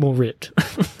ripper. I look more ripped.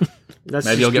 That's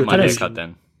Maybe just I'll get good my illusion. haircut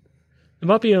then. It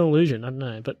might be an illusion. I don't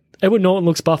know. But Edward Norton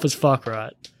looks buff as fuck,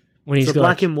 right? When It's he's the got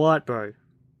black and white, bro.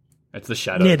 It's the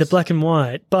shadows. yeah, the black and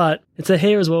white. But it's the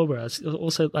hair as well, bro. It's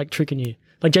also like tricking you.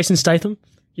 Like Jason Statham.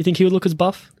 You think he would look as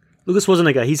buff? Lucas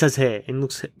Schwarzenegger, he has hair and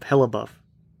looks hella buff.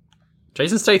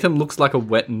 Jason Statham looks like a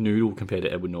wet noodle compared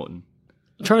to Edward Norton.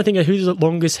 I'm trying to think of who's the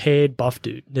longest haired buff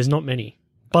dude. There's not many.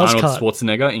 Buzz Arnold cut.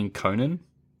 Schwarzenegger in Conan.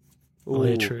 Oh,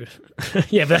 yeah, Ooh. true.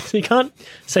 Yeah, but you can't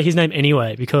say his name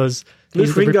anyway because he's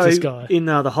Luke the Ringo richest guy. in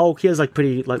the Hulk, he has like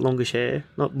pretty like longish hair.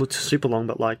 Not looks super long,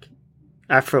 but like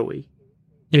afro-y.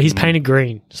 Yeah, he's painted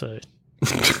green, so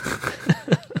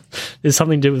there's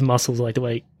something to do with muscles, like the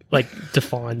way like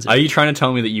defines it. Are you trying to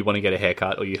tell me that you want to get a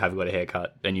haircut or you have got a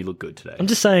haircut and you look good today? I'm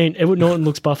just saying, Edward Norton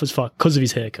looks buff as fuck because of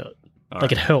his haircut.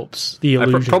 Like, it helps the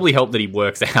illusion. Probably helped that he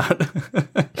works out.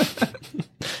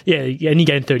 Yeah, and he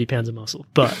gained 30 pounds of muscle,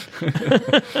 but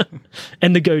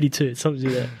and the goatee too. It's something to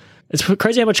do with that. It's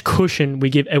crazy how much cushion we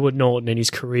give Edward Norton in his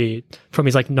career from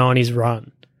his like 90s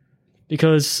run,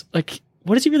 because like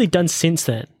what has he really done since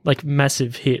then? Like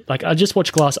massive hit. Like I just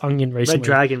watched Glass Onion recently. Red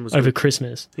Dragon was over good.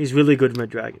 Christmas. He's really good in Red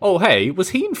Dragon. Oh, hey, was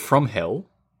he in From Hell?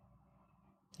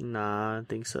 Nah, I don't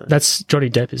think so. That's Johnny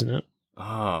Depp, isn't it?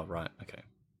 Oh, right. Okay.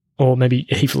 Or maybe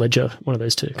Heath Ledger, one of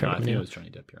those two. No, I Can't think it remember. was Johnny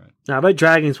Depp, you're right. Nah, but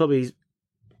Dragon's probably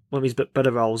one of his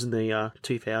better roles in the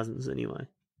 2000s anyway.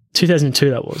 2002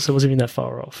 that was. So it wasn't even that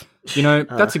far off. You know,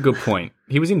 that's a good point.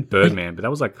 He was in Birdman, but that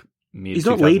was like mid He's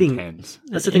not leading. 2010s.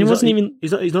 That's the And thing. he wasn't even.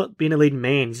 He's not being a leading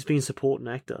man. He's just being a supporting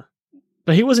actor.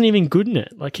 But he wasn't even good in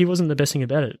it. Like, he wasn't the best thing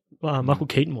about it. Michael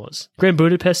Keaton was. Grand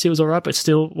Budapest, he was alright, but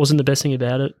still wasn't the best thing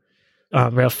about it.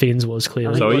 Ralph Fiennes was,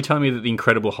 clearly. So are you telling me that the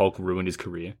Incredible Hulk ruined his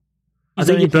career? I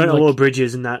think he burnt a lot of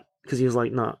bridges in that because he was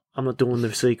like, "No, I'm not doing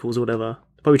the sequels or whatever."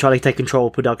 Probably try to take control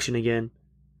of production again.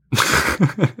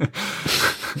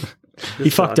 He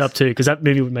fucked up too, because that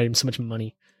movie would have made him so much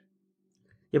money.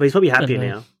 Yeah, but he's probably happier I don't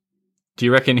know. now. Do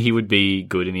you reckon he would be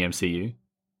good in the MCU?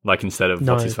 Like instead of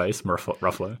No. what's his face,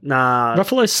 Ruffalo? Nah,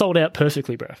 Ruffalo sold out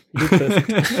perfectly, bro. He did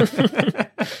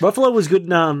perfect. Ruffalo was good in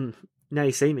Now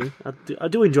You See Me. I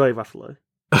do enjoy Ruffalo.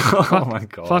 Oh my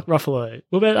god! Fuck Ruffalo.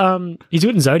 What about he's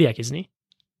good in Zodiac, isn't he?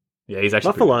 Yeah, he's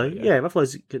actually Buffalo, pretty good, yeah,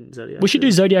 Buffalo's good in Zodiac. We should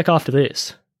do Zodiac after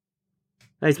this.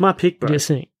 Hey, it's my pick, What bro. do you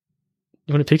think?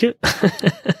 You want to pick it?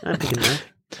 I'm picking that.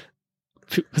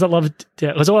 Because I love it.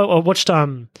 Yeah, because I watched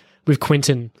with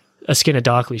Quentin A Skin of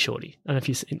Darkly, Shorty. I don't know if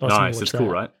you last time you Nice, watched it's that. cool,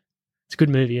 right? It's a good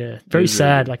movie, yeah. Very is really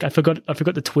sad. good. Like I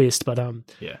forgot the twist, but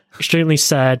Yeah. extremely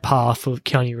sad path for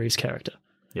Keanu Reeves' character.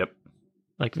 Yep.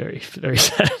 Like very, very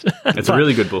sad. It's a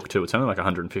really good book too. It's only like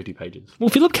 150 pages. Well,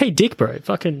 Philip K. Dick, bro,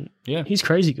 fucking Yeah. he's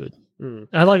crazy good. Mm.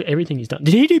 I like everything he's done.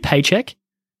 Did he do Paycheck?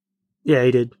 Yeah,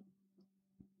 he did.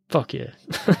 Fuck yeah.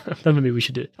 That maybe we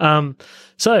should do.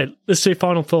 So let's do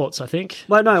final thoughts, I think.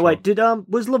 Wait, no, wait. Did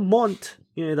was Lamont,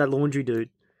 that laundry dude,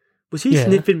 was he Yeah.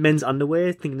 sniffing men's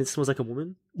underwear, thinking it smells like a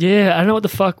woman? Yeah, I don't know what the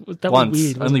fuck. That Once, was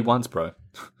weird. wasn't only it? once, bro.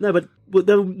 No, but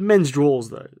they were men's drawers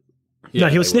though. No,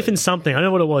 he was they were, sniffing something. I don't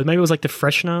know what it was. Maybe it was like the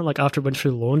freshener, like after it went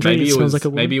through the laundry. Maybe it it smells was. like a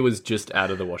woman. Maybe it was just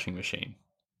out of the washing machine.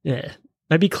 Yeah.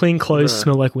 Maybe clean clothes Bruh.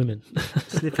 smell like women.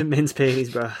 Sniffing men's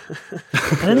panties, bro. I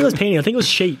don't think it was panty. I think it was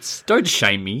sheets. Don't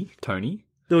shame me, Tony.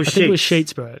 There was I think it was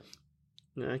sheets, bro.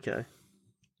 Okay.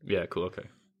 Yeah, cool. Okay.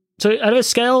 So, at a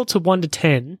scale to 1 to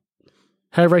 10,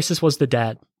 how racist was the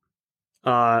dad?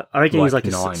 I reckon he was Like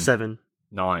like a 9. 7.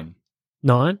 9.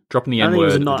 9? Dropping the I N think it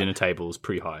was word a at the 9. dinner table is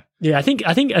pretty high. Yeah, I think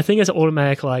it's an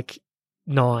automatic like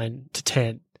 9 to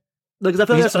 10. Because I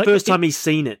feel like He's that's the like- first time he's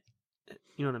seen it.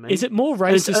 You know what I mean? Is it more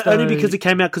And it's racist only though- because it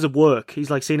came out because of work. He's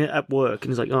like seen it at work,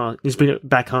 and he's like, oh, he's bring it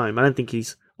back home. I don't think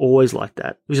he's always like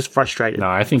that. He was just frustrated. No,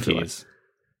 I think feel he like. is.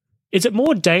 Is it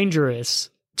more dangerous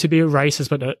to be a racist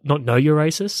but not know you're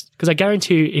racist? Because I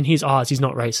guarantee you, in his eyes, he's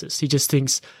not racist. He just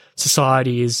thinks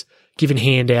society is giving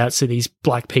handouts to these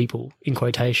black people, in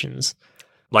quotations.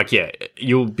 Like, yeah,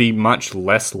 you'll be much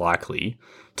less likely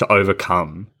to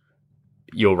overcome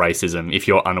your racism if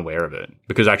you're unaware of it.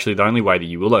 Because actually, the only way that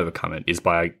you will overcome it is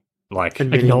by, like,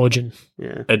 Admitting. Acknowledging.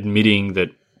 Yeah. admitting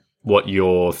that what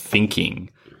you're thinking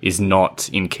is not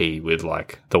in key with,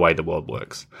 like, the way the world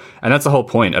works. And that's the whole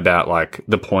point about, like,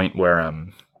 the point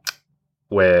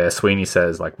where Sweeney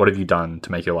says, like, what have you done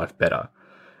to make your life better?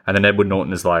 And then Edward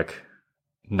Norton is like,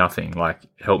 nothing, like,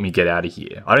 help me get out of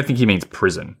here. I don't think he means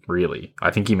prison, really. I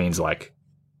think he means, like,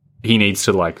 he needs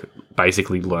to, like,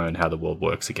 basically learn how the world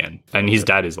works again. And his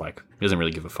dad is like, he doesn't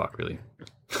really give a fuck, really.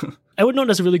 Edward Norton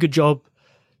does a really good job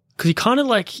because he kind of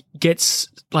like gets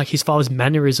like his father's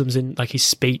mannerisms and like his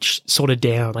speech sort of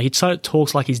down. Like he sort of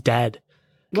talks like his dad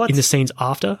What? in the scenes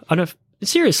after. I don't know.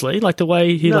 Seriously, like the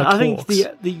way he no, like I talks.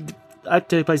 think the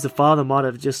actor who plays the father might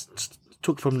have just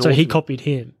took from so he Norton. copied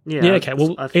him. Yeah, okay.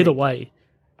 Well, I think. either way,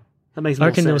 That makes I more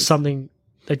reckon there was sense. something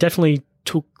they definitely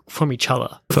took from each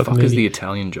other. What the fuck is the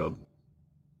Italian job?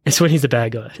 It's when he's the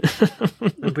bad guy.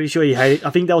 I'm pretty sure he hated.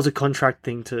 I think that was a contract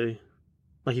thing too.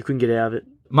 Like he couldn't get out of it.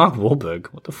 Mark Wahlberg.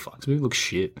 What the fuck? This movie looks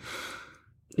shit.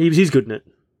 He's good in it.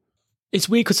 It's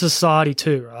weird because society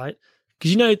too, right?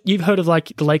 Because you've heard of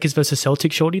like the Lakers versus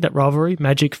Celtics, Shorty, that rivalry,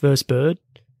 Magic versus Bird.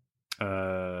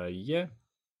 Yeah.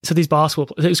 So these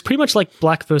basketball, it was pretty much like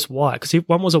black versus white because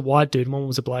one was a white dude and one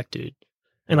was a black dude.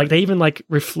 And like they even like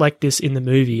reflect this in the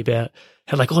movie about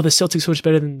how like, oh, the Celtics were much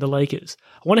better than the Lakers.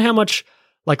 I wonder how much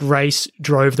like race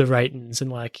drove the ratings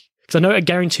and like, because I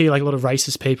guarantee like a lot of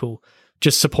racist people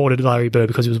just supported Larry Bird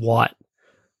because he was white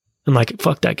and like,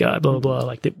 fuck that guy, blah, blah, blah.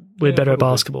 Like we're Yeah, better at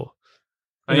probably. basketball.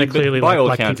 I And mean, they're clearly, by like, all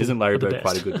black accounts, people isn't Larry are the Bird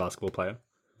quite a best. good basketball player?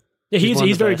 Yeah, one he's of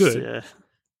the very best, good. Yeah.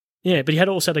 Yeah, but he had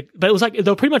also like, but it was like, they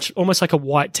were pretty much almost like a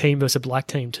white team versus a black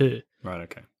team too. Right,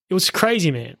 okay. It was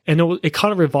crazy, man. And it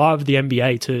kind of revived the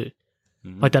NBA too.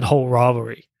 Mhm. Like that whole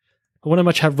rivalry. I wonder how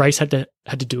much race had to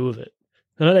do with it.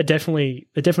 I know they definitely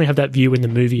have that view in the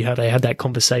movie, how they had that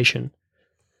conversation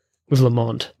with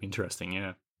Lamont. Interesting,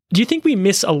 yeah. Do you think we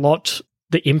miss a lot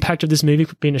the impact of this movie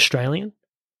being Australian?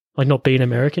 Like not being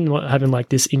American, having like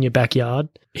this in your backyard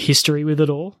history with it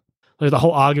all? Like the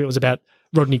whole argument was about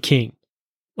Rodney King.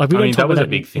 Like we don't talk that was about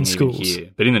a big in thing schools. even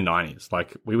here. But in the 90s,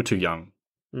 like we were too young.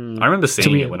 I remember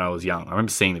seeing it when I was young. I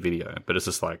remember seeing the video, but it's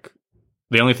just like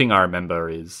the only thing I remember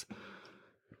is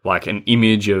like an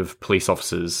image of police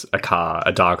officers, a car,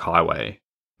 a dark highway.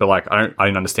 But like I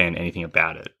didn't understand anything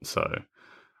about it. So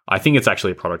I think it's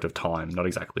actually a product of time, not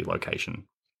exactly location.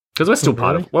 Because we're still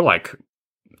part of. Well, like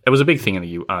it was a big thing in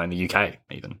the UK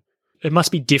even. It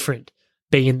must be different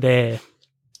being there,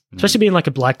 especially being like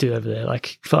a black dude over there.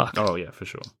 Like fuck. Oh yeah, for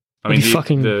sure. I mean,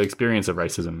 the experience of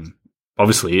racism,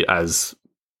 obviously, as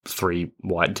 3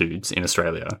 white dudes in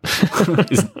Australia,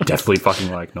 is definitely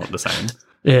fucking like not the same.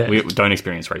 Yeah, we don't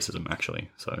experience racism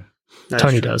actually. So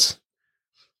Tony does.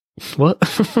 What? I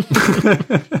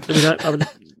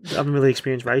haven't really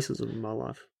experienced racism in my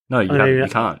life. No, you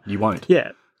can't. You won't.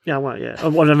 Yeah, I won't. Yeah,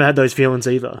 I've never had those feelings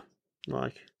either.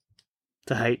 Like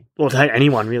to hate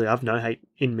anyone really. I've no hate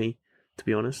in me, to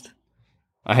be honest.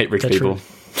 I hate rich people.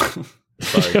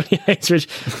 Sorry.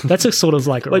 That's a sort of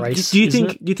like a race. Do you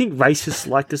think racists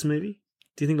like this movie?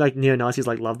 Do you think like neo-Nazis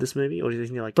like love this movie, or do you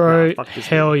think they're like, bro? Nah, fuck this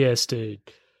hell movie? Yes, dude.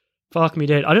 Fuck me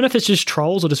dead. I don't know if it's just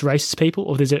trolls or just racist people,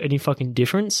 or if there's any fucking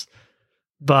difference.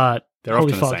 But they're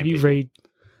holy often fuck, the same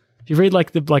if you read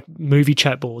like the movie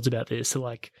chat boards about this, they're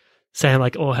like saying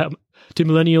like, oh, how do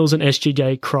millennials and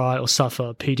SGJ cry or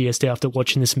suffer PTSD after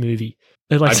watching this movie?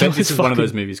 They're like, I bet this is one of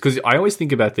those movies because I always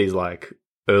think about these like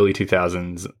early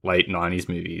 2000s, late 90s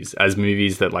movies as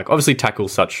movies that like obviously tackle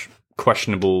such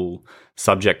questionable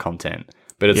subject content,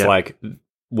 but it's like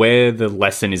where the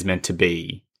lesson is meant to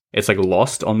be, it's like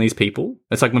lost on these people.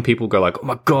 It's like when people go like, oh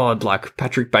my God, like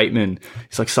Patrick Bateman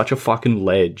is like such a fucking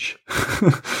ledge.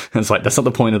 And it's like, that's not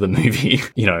the point of the movie,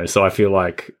 you know? So I feel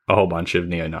like a whole bunch of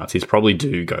neo-Nazis probably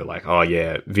do go like, oh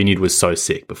yeah, Vineyard was so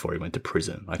sick before he went to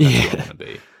prison. Like that's what I want to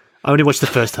be. I only watched the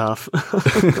first half.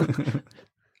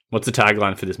 What's the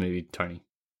tagline for this movie, Tony?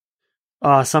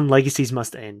 Some legacies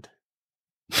must end.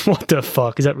 What the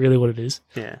fuck? Is that really what it is?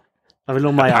 Yeah. I got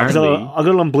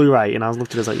it on Blu-ray and I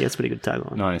looked at it, I was like, yeah, it's a pretty good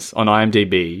tagline. Nice. On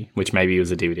IMDb, which maybe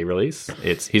was a DVD release,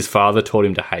 it's his father taught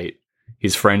him to hate,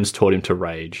 his friends taught him to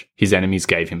rage, his enemies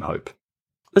gave him hope.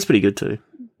 That's pretty good too.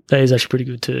 That is actually pretty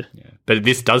good too. Yeah. But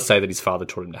this does say that his father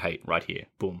taught him to hate right here.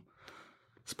 Boom.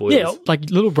 Spoilers. Yeah, like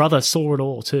little brother saw it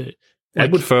all too. Like,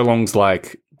 Edward Furlong's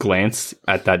like glance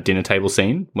at that dinner table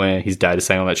scene where his dad is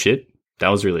saying all that shit, that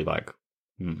was really like...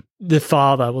 The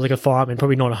father was like a fireman,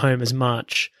 probably not at home as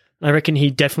much. I reckon he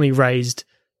definitely raised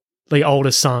the older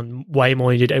son way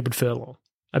more than he did Edward Furlong.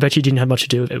 I bet you didn't have much to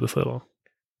do with Edward Furlong.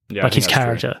 Yeah, like his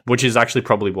character. True. Which is actually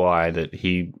probably why that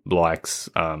he likes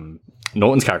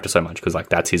Norton's character so much, because like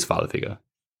that's his father figure.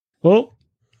 Well,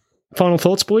 final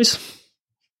thoughts, boys?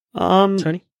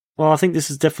 Tony? Well, I think this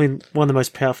is definitely one of the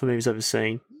most powerful movies I've ever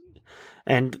seen.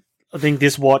 And I think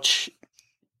this watch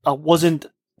wasn't...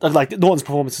 Like, Norton's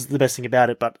performance is the best thing about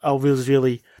it, but I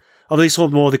really saw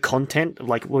more of the content of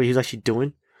like what he's actually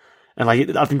doing, and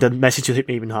like I think the message will hit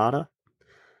me even harder.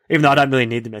 Even though I don't really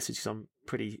need the message because I'm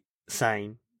pretty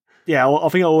sane. Yeah, I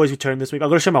think I'll always return this movie. I've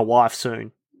got to show my wife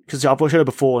soon because I've watched it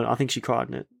before and I think she cried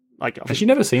in it. Like, has she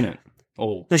never seen it?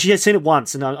 Oh no, she had seen it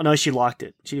once, and I know she liked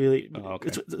it. She really,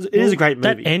 it is a great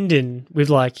movie. That ending with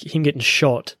like him getting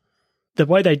shot, the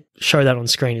way they show that on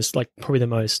screen is like probably the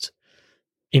most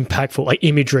impactful like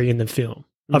imagery in the film.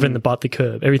 Other than the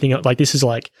curb, everything else, like this is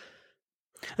like.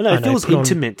 I know, it feels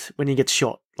intimate when he gets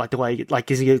shot, like the way, like,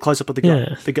 as he get close up of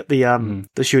the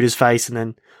shooter's face, and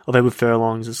then of Edward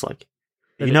Furlong's, it's like,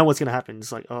 you know what's going to happen.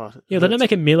 It's like, oh, yeah, they don't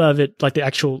make a meal out of it, like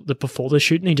the before the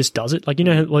shooting, he just does it. Like, you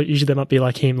know, like, usually there might be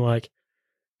like him, like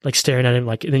staring at him,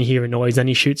 like, and then you hear a noise, then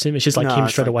he shoots him. It's just like him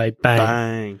straight away, bang,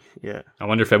 bang. Yeah. I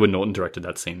wonder if Edward Norton directed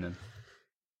that scene then.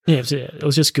 Yeah, it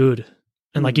was just good.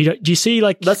 And like, do you see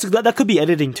like that could be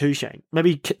editing too, Shane?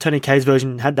 Maybe Tony Kaye's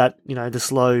version had that, you know, the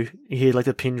slow, you hear like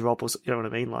the pin drop, or you know what I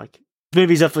mean? Like, the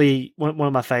movie's definitely one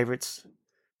of my favorites,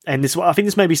 and I think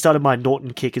this maybe started my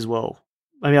Norton kick as well.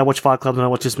 Maybe I watch Fight Club and I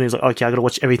watch this movie, like, okay, I got to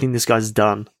watch everything this guy's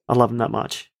done. I love him that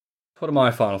much. What are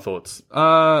my final thoughts?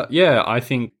 Yeah, I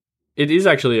think it is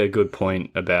actually a good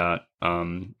point about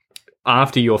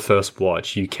after your first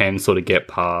watch, you can sort of get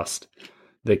past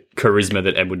the charisma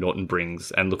that Edward Norton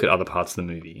brings and look at other parts of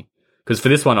the movie. Because for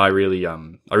this one, I really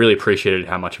appreciated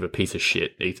how much of a piece of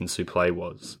shit Ethan Suplee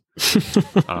was.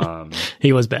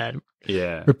 He was bad.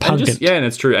 Yeah. Repugnant. And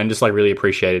it's true. And just like really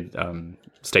appreciated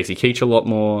Stacey Keach a lot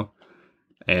more.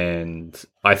 And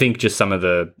I think just some of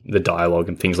the dialogue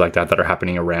and things like that are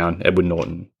happening around Edward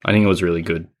Norton, I think it was really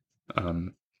good.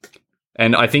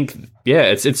 And I think,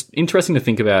 it's interesting to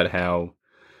think about how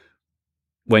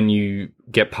when you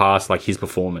get past like his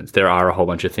performance, there are a whole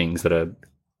bunch of things that are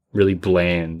really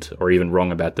bland or even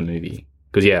wrong about the movie.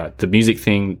 Because the music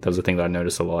thing, that was a thing that I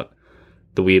noticed a lot.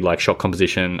 The weird like shot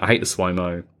composition. I hate the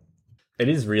slow-mo. It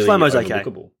is really Slow-mo's okay.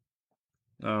 overlookable.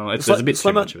 Oh, there's a bit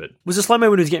too much of it. Was the slow-mo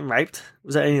when he was getting raped?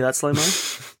 Was that any of that slow-mo?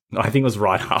 I think it was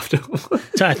right after.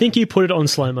 So I think you put it on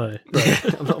slow-mo.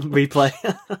 Replay.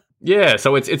 Yeah,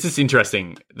 so it's just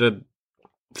interesting. The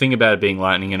thing about it being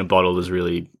lightning in a bottle is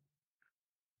really,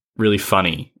 really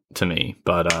funny to me,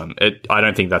 but I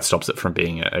don't think that stops it from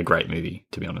being a great movie,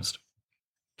 to be honest.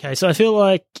 Okay, so I feel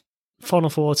like Final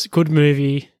Thoughts, good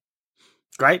movie.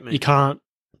 Great movie. You can't...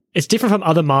 It's different from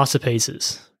other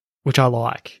masterpieces, which I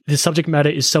like. The subject matter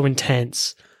is so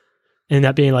intense, and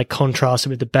that being like contrasted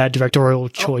with the bad directorial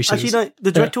choices. Actually, no,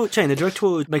 the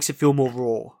director makes it feel more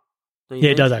raw.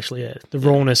 Yeah, it does actually, yeah. The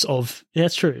rawness of... Yeah,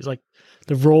 it's true. It's like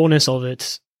the rawness of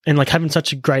it, and like having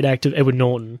such a great act of Edward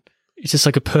Norton, it's just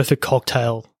like a perfect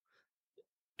cocktail.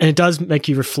 And it does make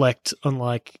you reflect on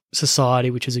like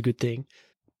society, which is a good thing.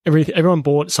 Everyone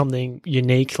bought something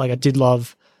unique. Like I did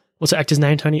love... What's the actor's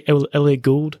name, Tony? Elliot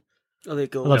Gould. Elliot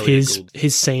Gould. I love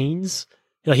his scenes.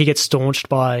 Like he gets staunched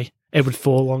by Edward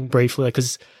Furlong briefly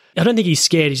because I don't think he's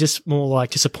scared. He's just more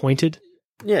like disappointed.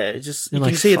 Yeah, just you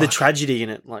can see the tragedy in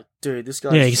it. Like, dude, this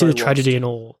guy. Yeah, you can see the tragedy and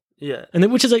all. Yeah, and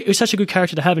then, which is it's such a good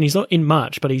character to have, and he's not in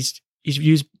much, but he's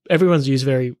used. Everyone's used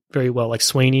very, very well. Like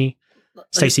Sweeney,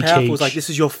 Stacey Keach. It's like, this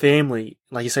is your family.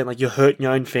 Like you're saying, like you're hurting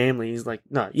your own family. He's like,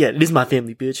 no, yeah, it is my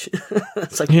family, bitch.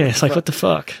 It's like, yeah, it's like what the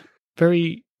fuck.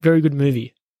 Very, very good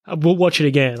movie. We'll watch it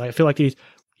again. Like I feel like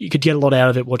you could get a lot out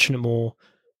of it watching it more.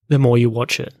 The more you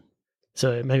watch it,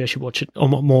 so maybe I should watch it on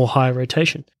more high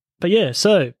rotation. But yeah,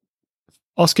 so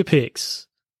Oscar picks.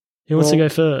 Who wants to go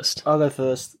first? I'll go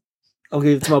first. I'll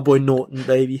give it to my boy Norton,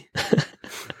 baby. I've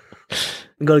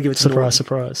got to give it to Norton.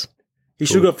 Surprise. He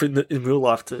should have got it in real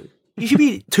life too. He should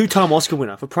be 2-time Oscar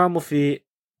winner for Primal Fear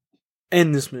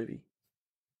and this movie.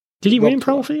 Did he win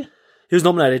Primal Fear? He was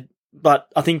nominated, but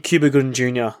I think Cuba Gooding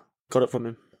Jr. got it from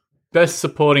him. Best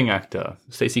supporting actor,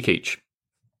 Stacey Keach.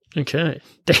 Okay.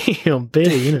 Damn,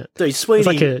 barely in it. Dude,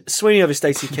 Sweeney over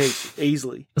Stacey Keach,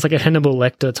 easily. It's like a Hannibal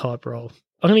Lecter type role.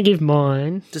 I'm going to give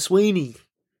mine to Sweeney.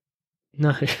 No.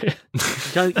 You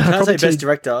can't say best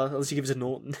director unless you give it to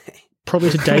Norton. Probably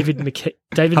to David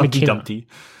McKenna.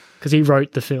 Because he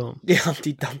wrote the film. Yeah,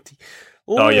 Humpty Dumpty.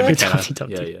 Oh, yeah, Humpty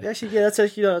Dumpty. Yeah. Actually,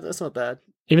 that's not bad.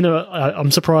 Even though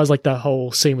I'm surprised like that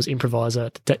whole scene was improvised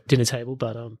at the dinner table,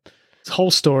 but the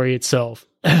whole story itself,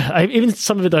 even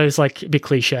some of it though is like a bit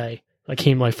cliche, like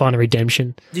him like finding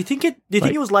redemption. Do you think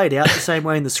it was laid out the same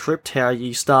way in the script? How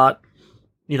you start,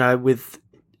 with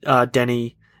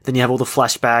Danny, then you have all the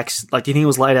flashbacks. Like, do you think it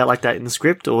was laid out like that in the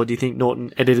script, or do you think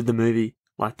Norton edited the movie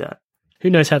like that? Who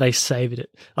knows how they saved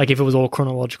it? Like if it was all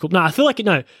chronological. No, I feel like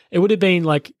it would have been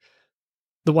like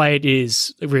the way it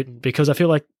is written, because I feel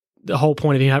like the whole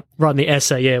point of him writing the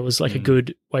essay, was like a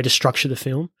good way to structure the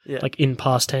film, like in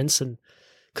past tense, and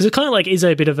because it kind of like is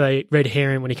a bit of a red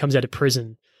herring when he comes out of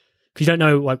prison, because you don't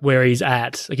know like where he's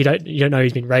at, like you don't know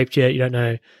he's been raped yet, you don't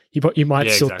know, you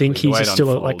might still think he's still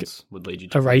a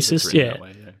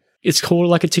racist, It's called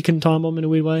like a ticking time bomb in a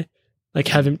weird way, like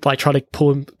have him like try to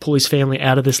pull his family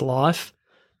out of this life,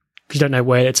 because you don't know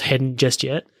where it's heading just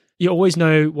yet. You always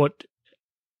know what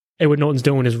Edward Norton's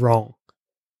doing is wrong.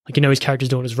 Like, his character's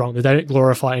doing is wrong. They don't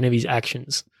glorify any of his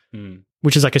actions,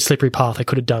 which is like a slippery path. They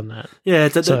could have done that. Yeah,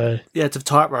 it's a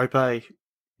tightrope, eh?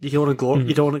 You don't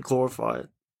want to glorify it.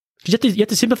 You have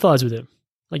to sympathise with him.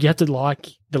 Like, you have to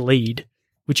like the lead,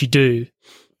 which you do,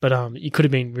 but it could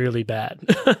have been really bad.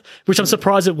 Which I'm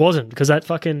surprised it wasn't, because that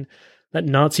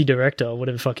Nazi director, or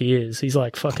whatever the fuck he is, he's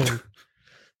like fucking...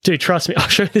 Dude, trust me, I'll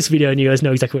show you this video and you guys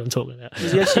know exactly what I'm talking about.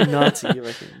 Is he actually a Nazi, you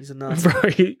reckon? He's a Nazi.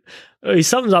 Bro, he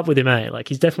something's up with him, eh? Like,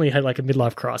 he's definitely had like a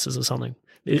midlife crisis or something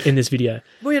in this video.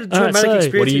 Well, he had a dramatic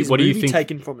experience. What do you think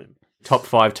taken from him? Top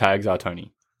 5 tags are,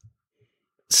 Tony?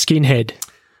 Skinhead.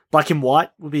 Black and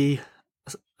white would be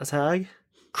a tag.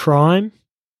 Crime.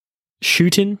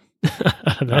 Shooting.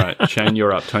 I don't know. All right, Shane,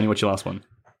 you're up. Tony, what's your last one?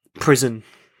 Prison.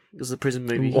 It was a prison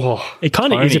movie. Oh, it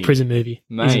kind of is a prison movie,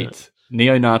 mate.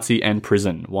 Neo-Nazi and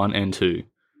Prison 1 and 2.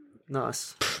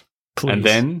 Nice. Please. And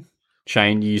then,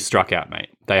 Shane, you struck out, mate.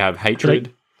 They have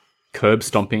hatred, curb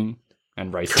stomping,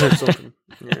 and racism. Curb stomping.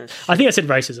 Yeah. I think I said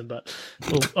racism, but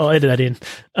I'll edit that in.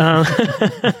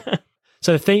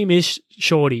 So the theme is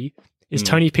Shorty.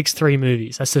 Tony picks 3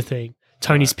 movies. That's the thing.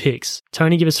 Tony's picks.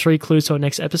 Tony, give us 3 clues to our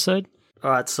next episode.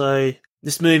 All right. So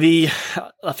this movie,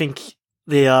 I think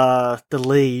the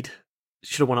lead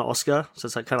should have won an Oscar. So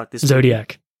it's like kind of like this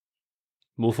Zodiac.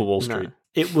 Wolf of Wall No. Street.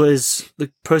 It was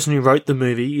the person who wrote the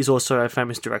movie is also a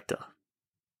famous director.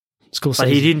 Scorsese. But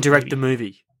he didn't direct the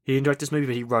movie. He didn't direct this movie,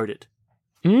 but he wrote it.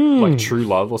 Like True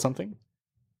Love or something?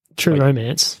 True like-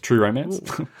 Romance. True Romance?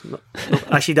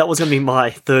 Actually, that was going to be my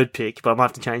third pick, but I might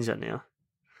have to change that now.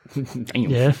 Damn.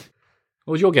 Yeah.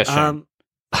 What was your guess, Shane?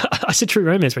 I said True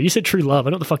Romance, bro. You said True Love. I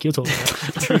know what the fuck you're talking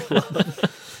about.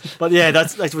 But yeah,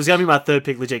 that was going to be my third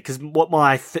pick, legit. Because what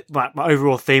my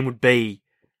overall theme would be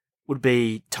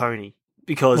Tony.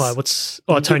 Because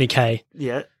Why? Tony K.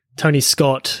 yeah, Tony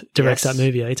Scott directs Yes. that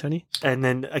movie, eh, Tony? and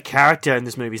then a character in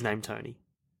this movie is named Tony.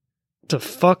 The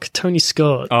fuck, Tony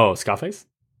Scott? Oh, Scarface?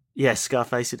 Yes,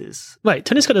 Scarface it is. Wait,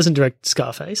 Tony Scott doesn't direct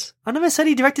Scarface. I never said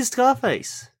he directed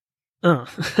Scarface. Oh,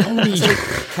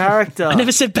 Character. I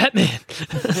never said Batman.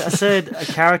 I said a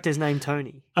character's named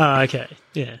Tony. Oh, okay,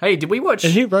 yeah. Hey, did we watch...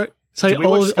 And who wrote? So did we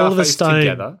watch Oliver Scarface Stone,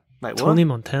 together? Wait, what? Tony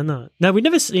Montana. No, we've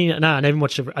never seen it. No, I didn't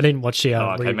watch it. I didn't watch the.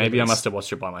 Oh, okay, maybe I re-release. must have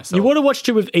watched it by myself. You would have watched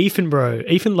it with Ethan, bro.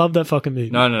 Ethan loved that fucking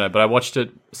movie. No, but I watched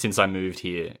it since I moved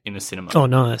here in the cinema. Oh,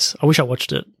 nice. I wish I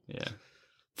watched it. Yeah.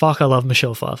 Fuck, I love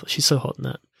Michelle Pfeiffer. She's so hot in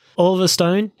that. Oliver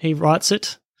Stone, he writes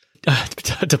it.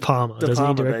 De Palma, De doesn't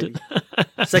he Palma, direct baby.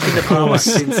 it? Second De Palma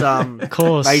since Of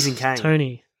course. Raising Cain.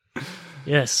 Tony.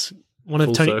 Yes. One of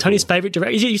Full circle. Tony's favourite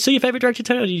directors. You see your favourite director,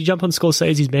 Tony, or did you jump on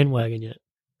Scorsese's bandwagon yet?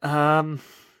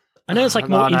 I know it's like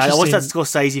more I interesting. watched that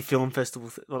Scorsese Film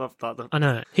Festival. I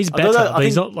know. He's I don't better, know, I but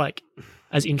he's think- not like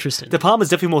as interesting. De Palma's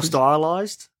definitely more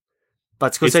stylized, but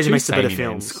It's Scorsese too makes the better samey,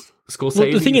 man. films. Scorsese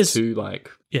Well, the thing is- too, like...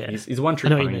 Yeah. He's one I true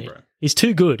know what you pony, mean. bro. He's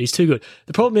too good. He's too good.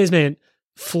 The problem is, man,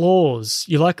 flaws.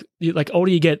 You like older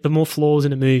you get, the more flaws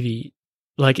in a movie,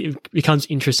 like it becomes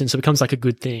interesting. So it becomes like a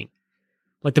good thing.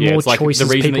 Like the more it's like choices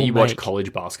the reason people that you watch make.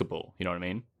 college basketball. You know what I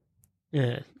mean?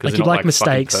 Yeah, Because like you like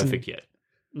mistakes. fucking and- perfect yet.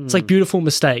 It's like beautiful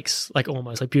mistakes, like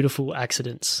almost like beautiful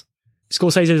accidents.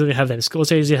 Scorsese doesn't have them.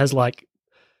 Scorsese has like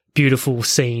beautiful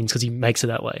scenes because he makes it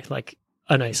that way. Like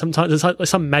I don't know, sometimes there's like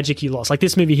some magic you lost. Like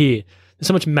this movie here, there's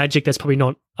so much magic that's probably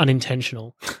not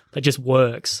unintentional that just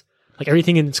works. Like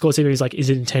everything in Scorsese is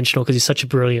intentional because he's such a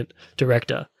brilliant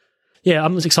director. Yeah,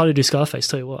 I'm just excited to do Scarface.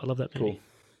 Tell you what, I love that movie.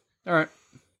 All right.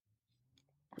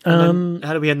 And then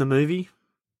how do we end the movie?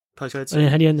 Post-credit scene? Yeah,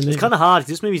 how do you end the movie? It's kind of hard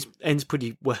because this movie ends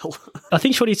pretty well. I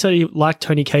think Shorty said he liked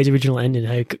Tony K's original ending.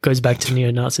 How it goes back to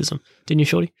neo-Nazism. Didn't you,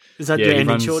 Shorty? Is that Yeah, the he ending,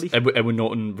 runs, Shorty? Edward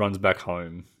Norton runs back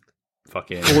home.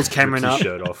 Fucking Pulls Cameron rips his up.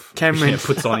 shirt off. Cameron,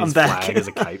 puts on I'm his back. flag as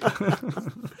a cape.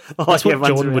 Oh, That's yeah, what runs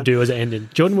Jordan around. would do as an ending.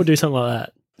 Jordan would do something like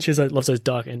that. She loves those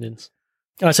dark endings.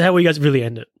 All right, so how will you guys really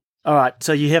end it? All right,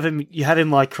 so you have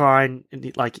him like crying,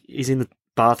 and like he's in the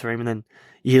bathroom, and then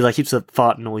you hear like heaps of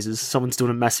fart noises. Someone's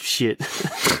doing a massive shit,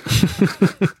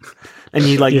 and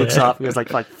he like looks Yeah. up and goes like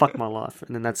fuck my life,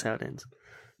 and then that's how it ends.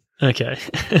 Okay.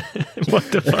 What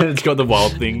the fuck? It's got the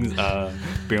wild things.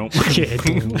 Boom. Yeah.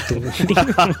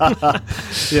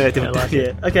 Yeah, I like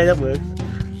yeah. Okay, that works.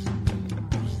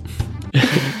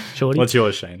 Shorty? What's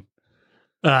yours, Shane?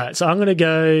 All right, so I'm going to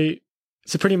go.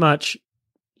 So pretty much,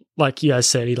 like you guys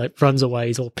said, he like runs away.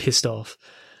 He's all pissed off.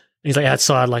 And he's like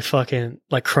outside, like fucking,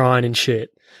 like crying and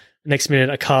shit. Next minute,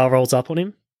 a car rolls up on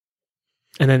him.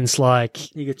 And then it's like,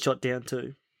 He gets shot down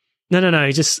too. no.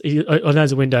 He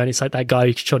opens a window and it's like that guy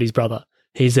who shot his brother.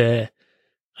 He's there.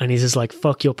 And he's just like,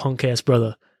 fuck your punk ass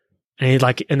brother. And he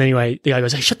like, and then anyway, the guy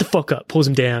goes, hey, shut the fuck up, pulls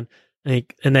him down. And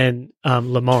then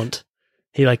Lamont,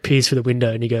 he like peers through the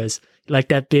window and he goes, you like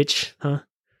that bitch, huh?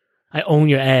 I own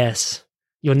your ass.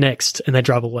 You're next. And they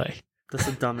drive away. That's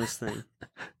the dumbest thing.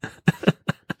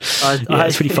 Yeah,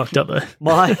 it's pretty fucked up though.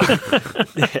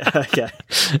 Yeah, okay.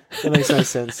 That makes no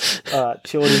sense. All right,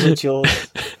 Shorty, what's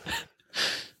yours?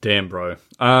 Damn, bro.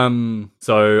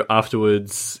 So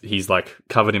afterwards, he's like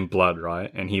covered in blood,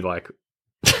 right? And he like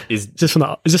is Is this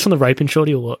from the raping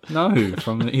Shorty or what? no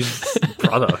from his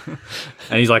brother,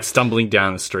 and he's like stumbling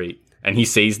down the street, and he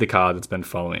sees the car that's been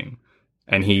following,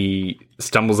 and he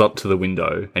stumbles up to the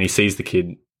window, and he sees the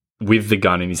kid with the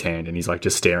gun in his hand, and he's like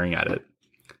just staring at it,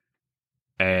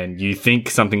 and you think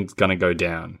something's gonna go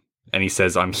down, and he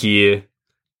says, "I'm here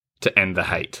to end the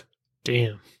hate."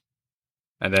 Damn.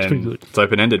 And pretty then good. it's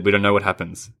open-ended. We don't know what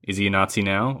happens. Is he a Nazi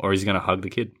now, or is he going to hug the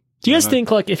kid? Do you guys I don't know.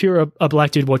 think like if you're a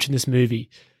black dude watching this movie,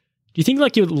 do you think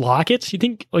like you'd like it? You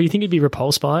think you'd be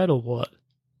repulsed by it or what?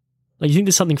 Like you think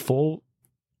there's something for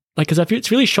like because I feel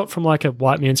it's really shot from like a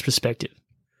white man's perspective.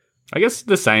 I guess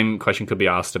the same question could be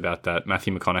asked about that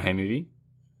Matthew McConaughey movie.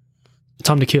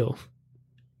 Time to Kill.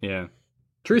 Yeah.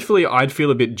 Truthfully, I'd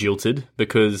feel a bit jilted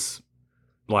because,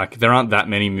 like, there aren't that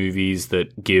many movies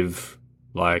that give,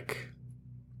 like,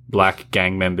 black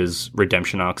gang members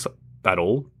redemption arcs at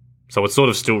all. So it sort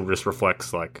of still just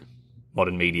reflects, like,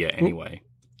 modern media anyway.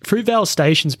 Fruitvale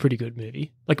Station's a pretty good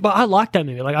movie. Like, but I like that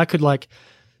movie. Like, I could like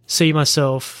see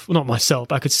myself, well, not myself.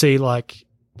 But I could see like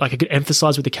I could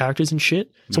empathize with the characters and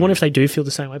shit. So I wonder if they do feel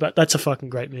the same way. But that's a fucking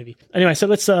great movie. Anyway, so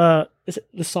let's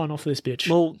sign off for this bitch.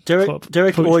 Well,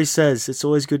 Derek always says it's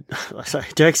always good. Sorry,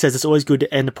 Derek says it's always good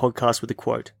to end a podcast with a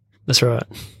quote. That's right.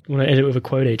 You want to end it with a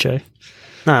quote each, eh?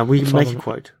 No, we can make a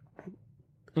quote.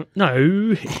 No,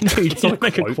 you don't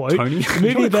make a quote. Tony. The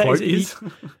movie about is.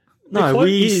 No, quote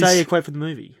we is- say a quote for the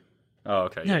movie. Oh,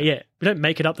 okay. No, yeah. We don't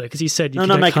make it up though, because he said No, you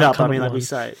not don't- make it can't up. come I mean, with like we one.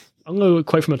 say it. I'm going to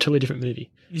quote from a totally different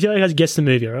movie. You guys guess the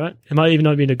movie, all right? It might even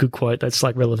not be a good quote that's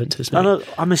like relevant to this movie.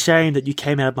 I'm ashamed that you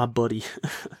came out of my body.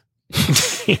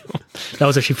 That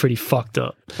was actually pretty fucked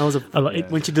up. That was I like-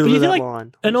 when you But you deliver feel that like-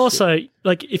 line. And also,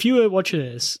 like, if you were watching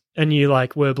this and you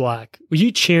like were black, were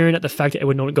you cheering at the fact that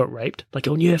Edward Norton got raped? Like,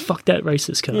 oh yeah, fuck that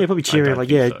racist cunt. Yeah, probably cheering don't like,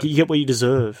 think yeah, so. you get what you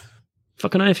deserve.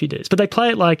 Fucking know if he does. But they play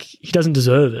it like he doesn't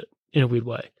deserve it in a weird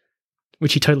way,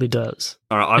 which he totally does.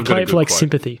 All right, They I've got play a it good for like quote.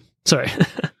 sympathy. Sorry.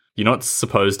 You're not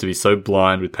supposed to be so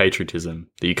blind with patriotism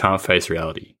that you can't face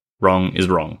reality. Wrong is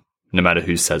wrong, no matter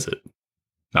who says it.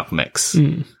 Malcolm X.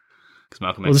 Mm. Because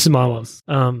Malcolm Well, X. this is my one.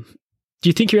 Do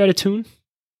you think you're out of tune?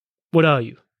 What are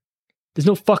you? There's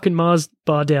no fucking Mars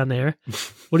bar down there.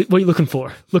 What are you looking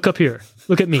for? Look up here.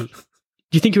 Look at me. Do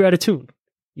you think you're out of tune?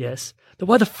 Yes. Then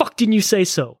why the fuck didn't you say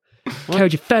so?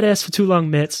 Carried your fat ass for too long,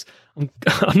 Mets. I'm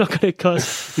not going to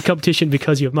cuss the competition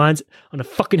because your mind's on a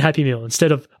fucking Happy Meal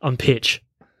instead of on pitch.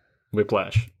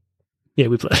 Whiplash. Yeah,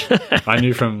 we play. I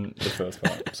knew from the first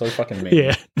part. So fucking mean.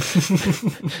 Yeah.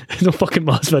 There's no fucking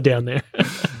Mars bar down there.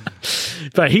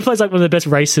 But he plays like one of the best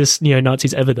racist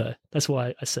neo-Nazis ever, though. That's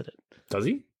why I said it. Does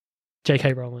he?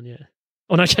 J.K. Rowling, yeah.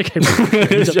 Oh no, J.K.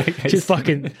 Rowling. J.K. She's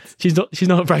fucking. She's not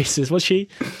racist. What's she?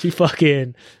 She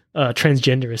fucking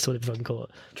transgenderist, whatever you can call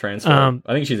it. Transphobe.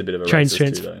 I think she's a bit of a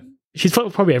racist too, though. She's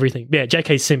probably everything. Yeah,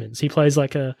 J.K. Simmons. He plays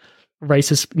like a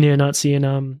racist neo-Nazi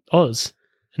in Oz,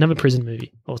 another prison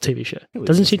movie or TV show.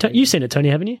 Doesn't she? You've seen it, Tony,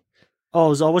 haven't you?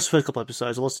 Oh, I watched the first couple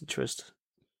episodes. I lost interest.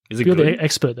 Is it You're good? the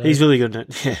expert, though. He's really good in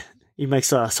it. Yeah, he makes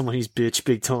someone who's bitch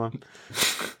big time.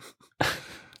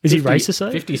 Is he racist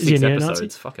though? 56 Is he a neo-Nazi?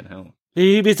 episodes. Fucking hell.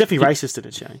 He's definitely racist in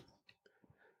it, Shane.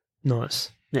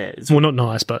 Nice. Yeah, Well, not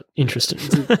nice, but interesting.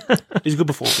 he's a good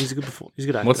performer. He's a good performer. He's a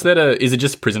good actor. What's that? Is it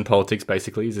just prison politics,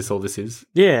 basically? Is this all this is?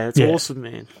 Yeah, it's Yeah. awesome,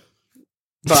 man.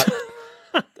 But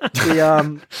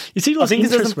the You see, I lots of think it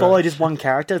doesn't interest, bro. follow just one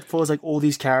character. It follows like all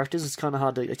these characters. It's kind of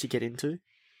hard to actually get into.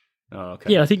 Oh,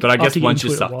 okay. Yeah, I think But I guess after you once get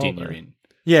you're into it a sucked while, in, you're though. in.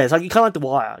 Yeah, it's like you kind of like The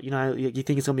Wire. You know, you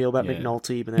think it's gonna be all about Yeah.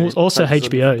 McNulty, but then Well, it's also it focuses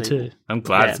on HBO different too. people. I'm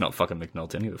glad Yeah. it's not fucking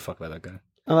McNulty. I don't give a fuck about that guy.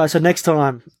 All right, so next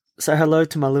time, say hello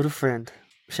to my little friend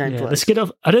Shane. Yeah, Place. let's get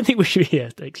off. I don't think we should. Yeah,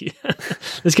 thank you.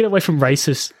 Let's get away from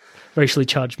racist, racially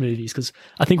charged movies because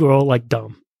I think we're all like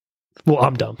dumb. Well,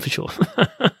 I'm dumb for sure.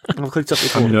 I've clicked up I'm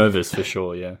recording. nervous for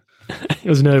sure, yeah. It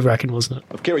was nerve wracking, wasn't it?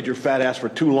 I've carried your fat ass for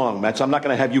too long, Mets. I'm not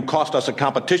going to have you cost us a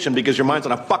competition because your mind's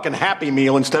on a fucking Happy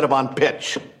Meal instead of on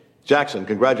pitch. Jackson,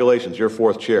 congratulations, you're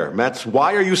fourth chair. Mets,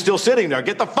 why are you still sitting there?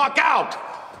 Get the fuck out!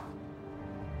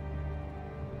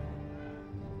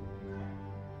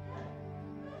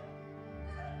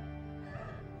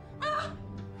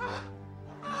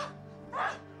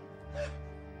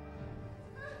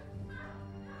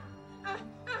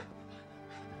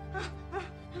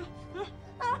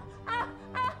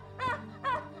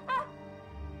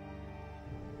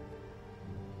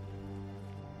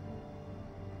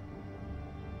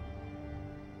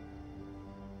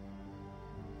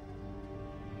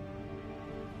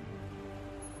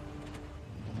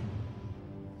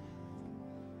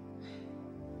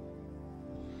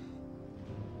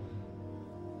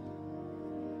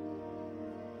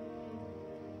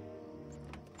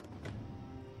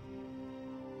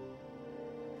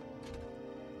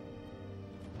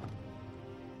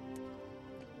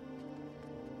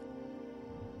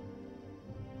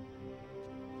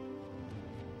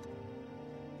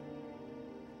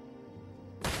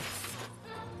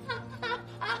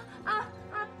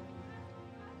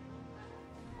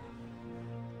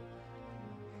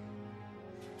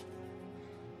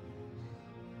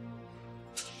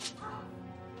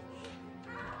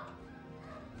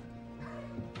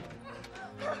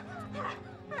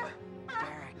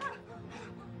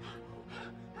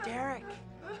 Derek.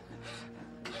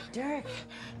 Derek.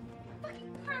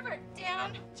 Fucking pervert,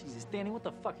 down. Jesus, Danny, what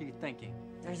the fuck are you thinking?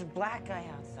 There's a black guy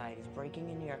outside. He's breaking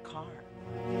into your car.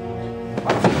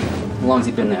 How long's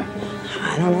he been there?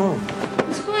 I don't know.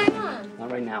 What's going on?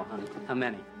 Not right now, honey. How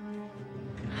many?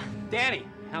 Danny,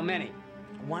 how many?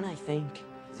 One, I think.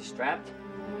 Is he strapped?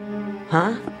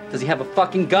 Huh? Does he have a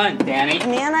fucking gun, Danny?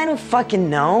 Man, I don't fucking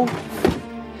know.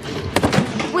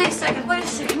 Wait a second, wait a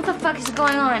second.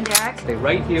 on, Derek. Stay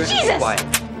right here and be Jesus!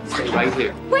 quiet. Stay right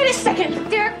here. Wait a second.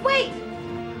 Derek, wait.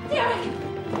 Derek.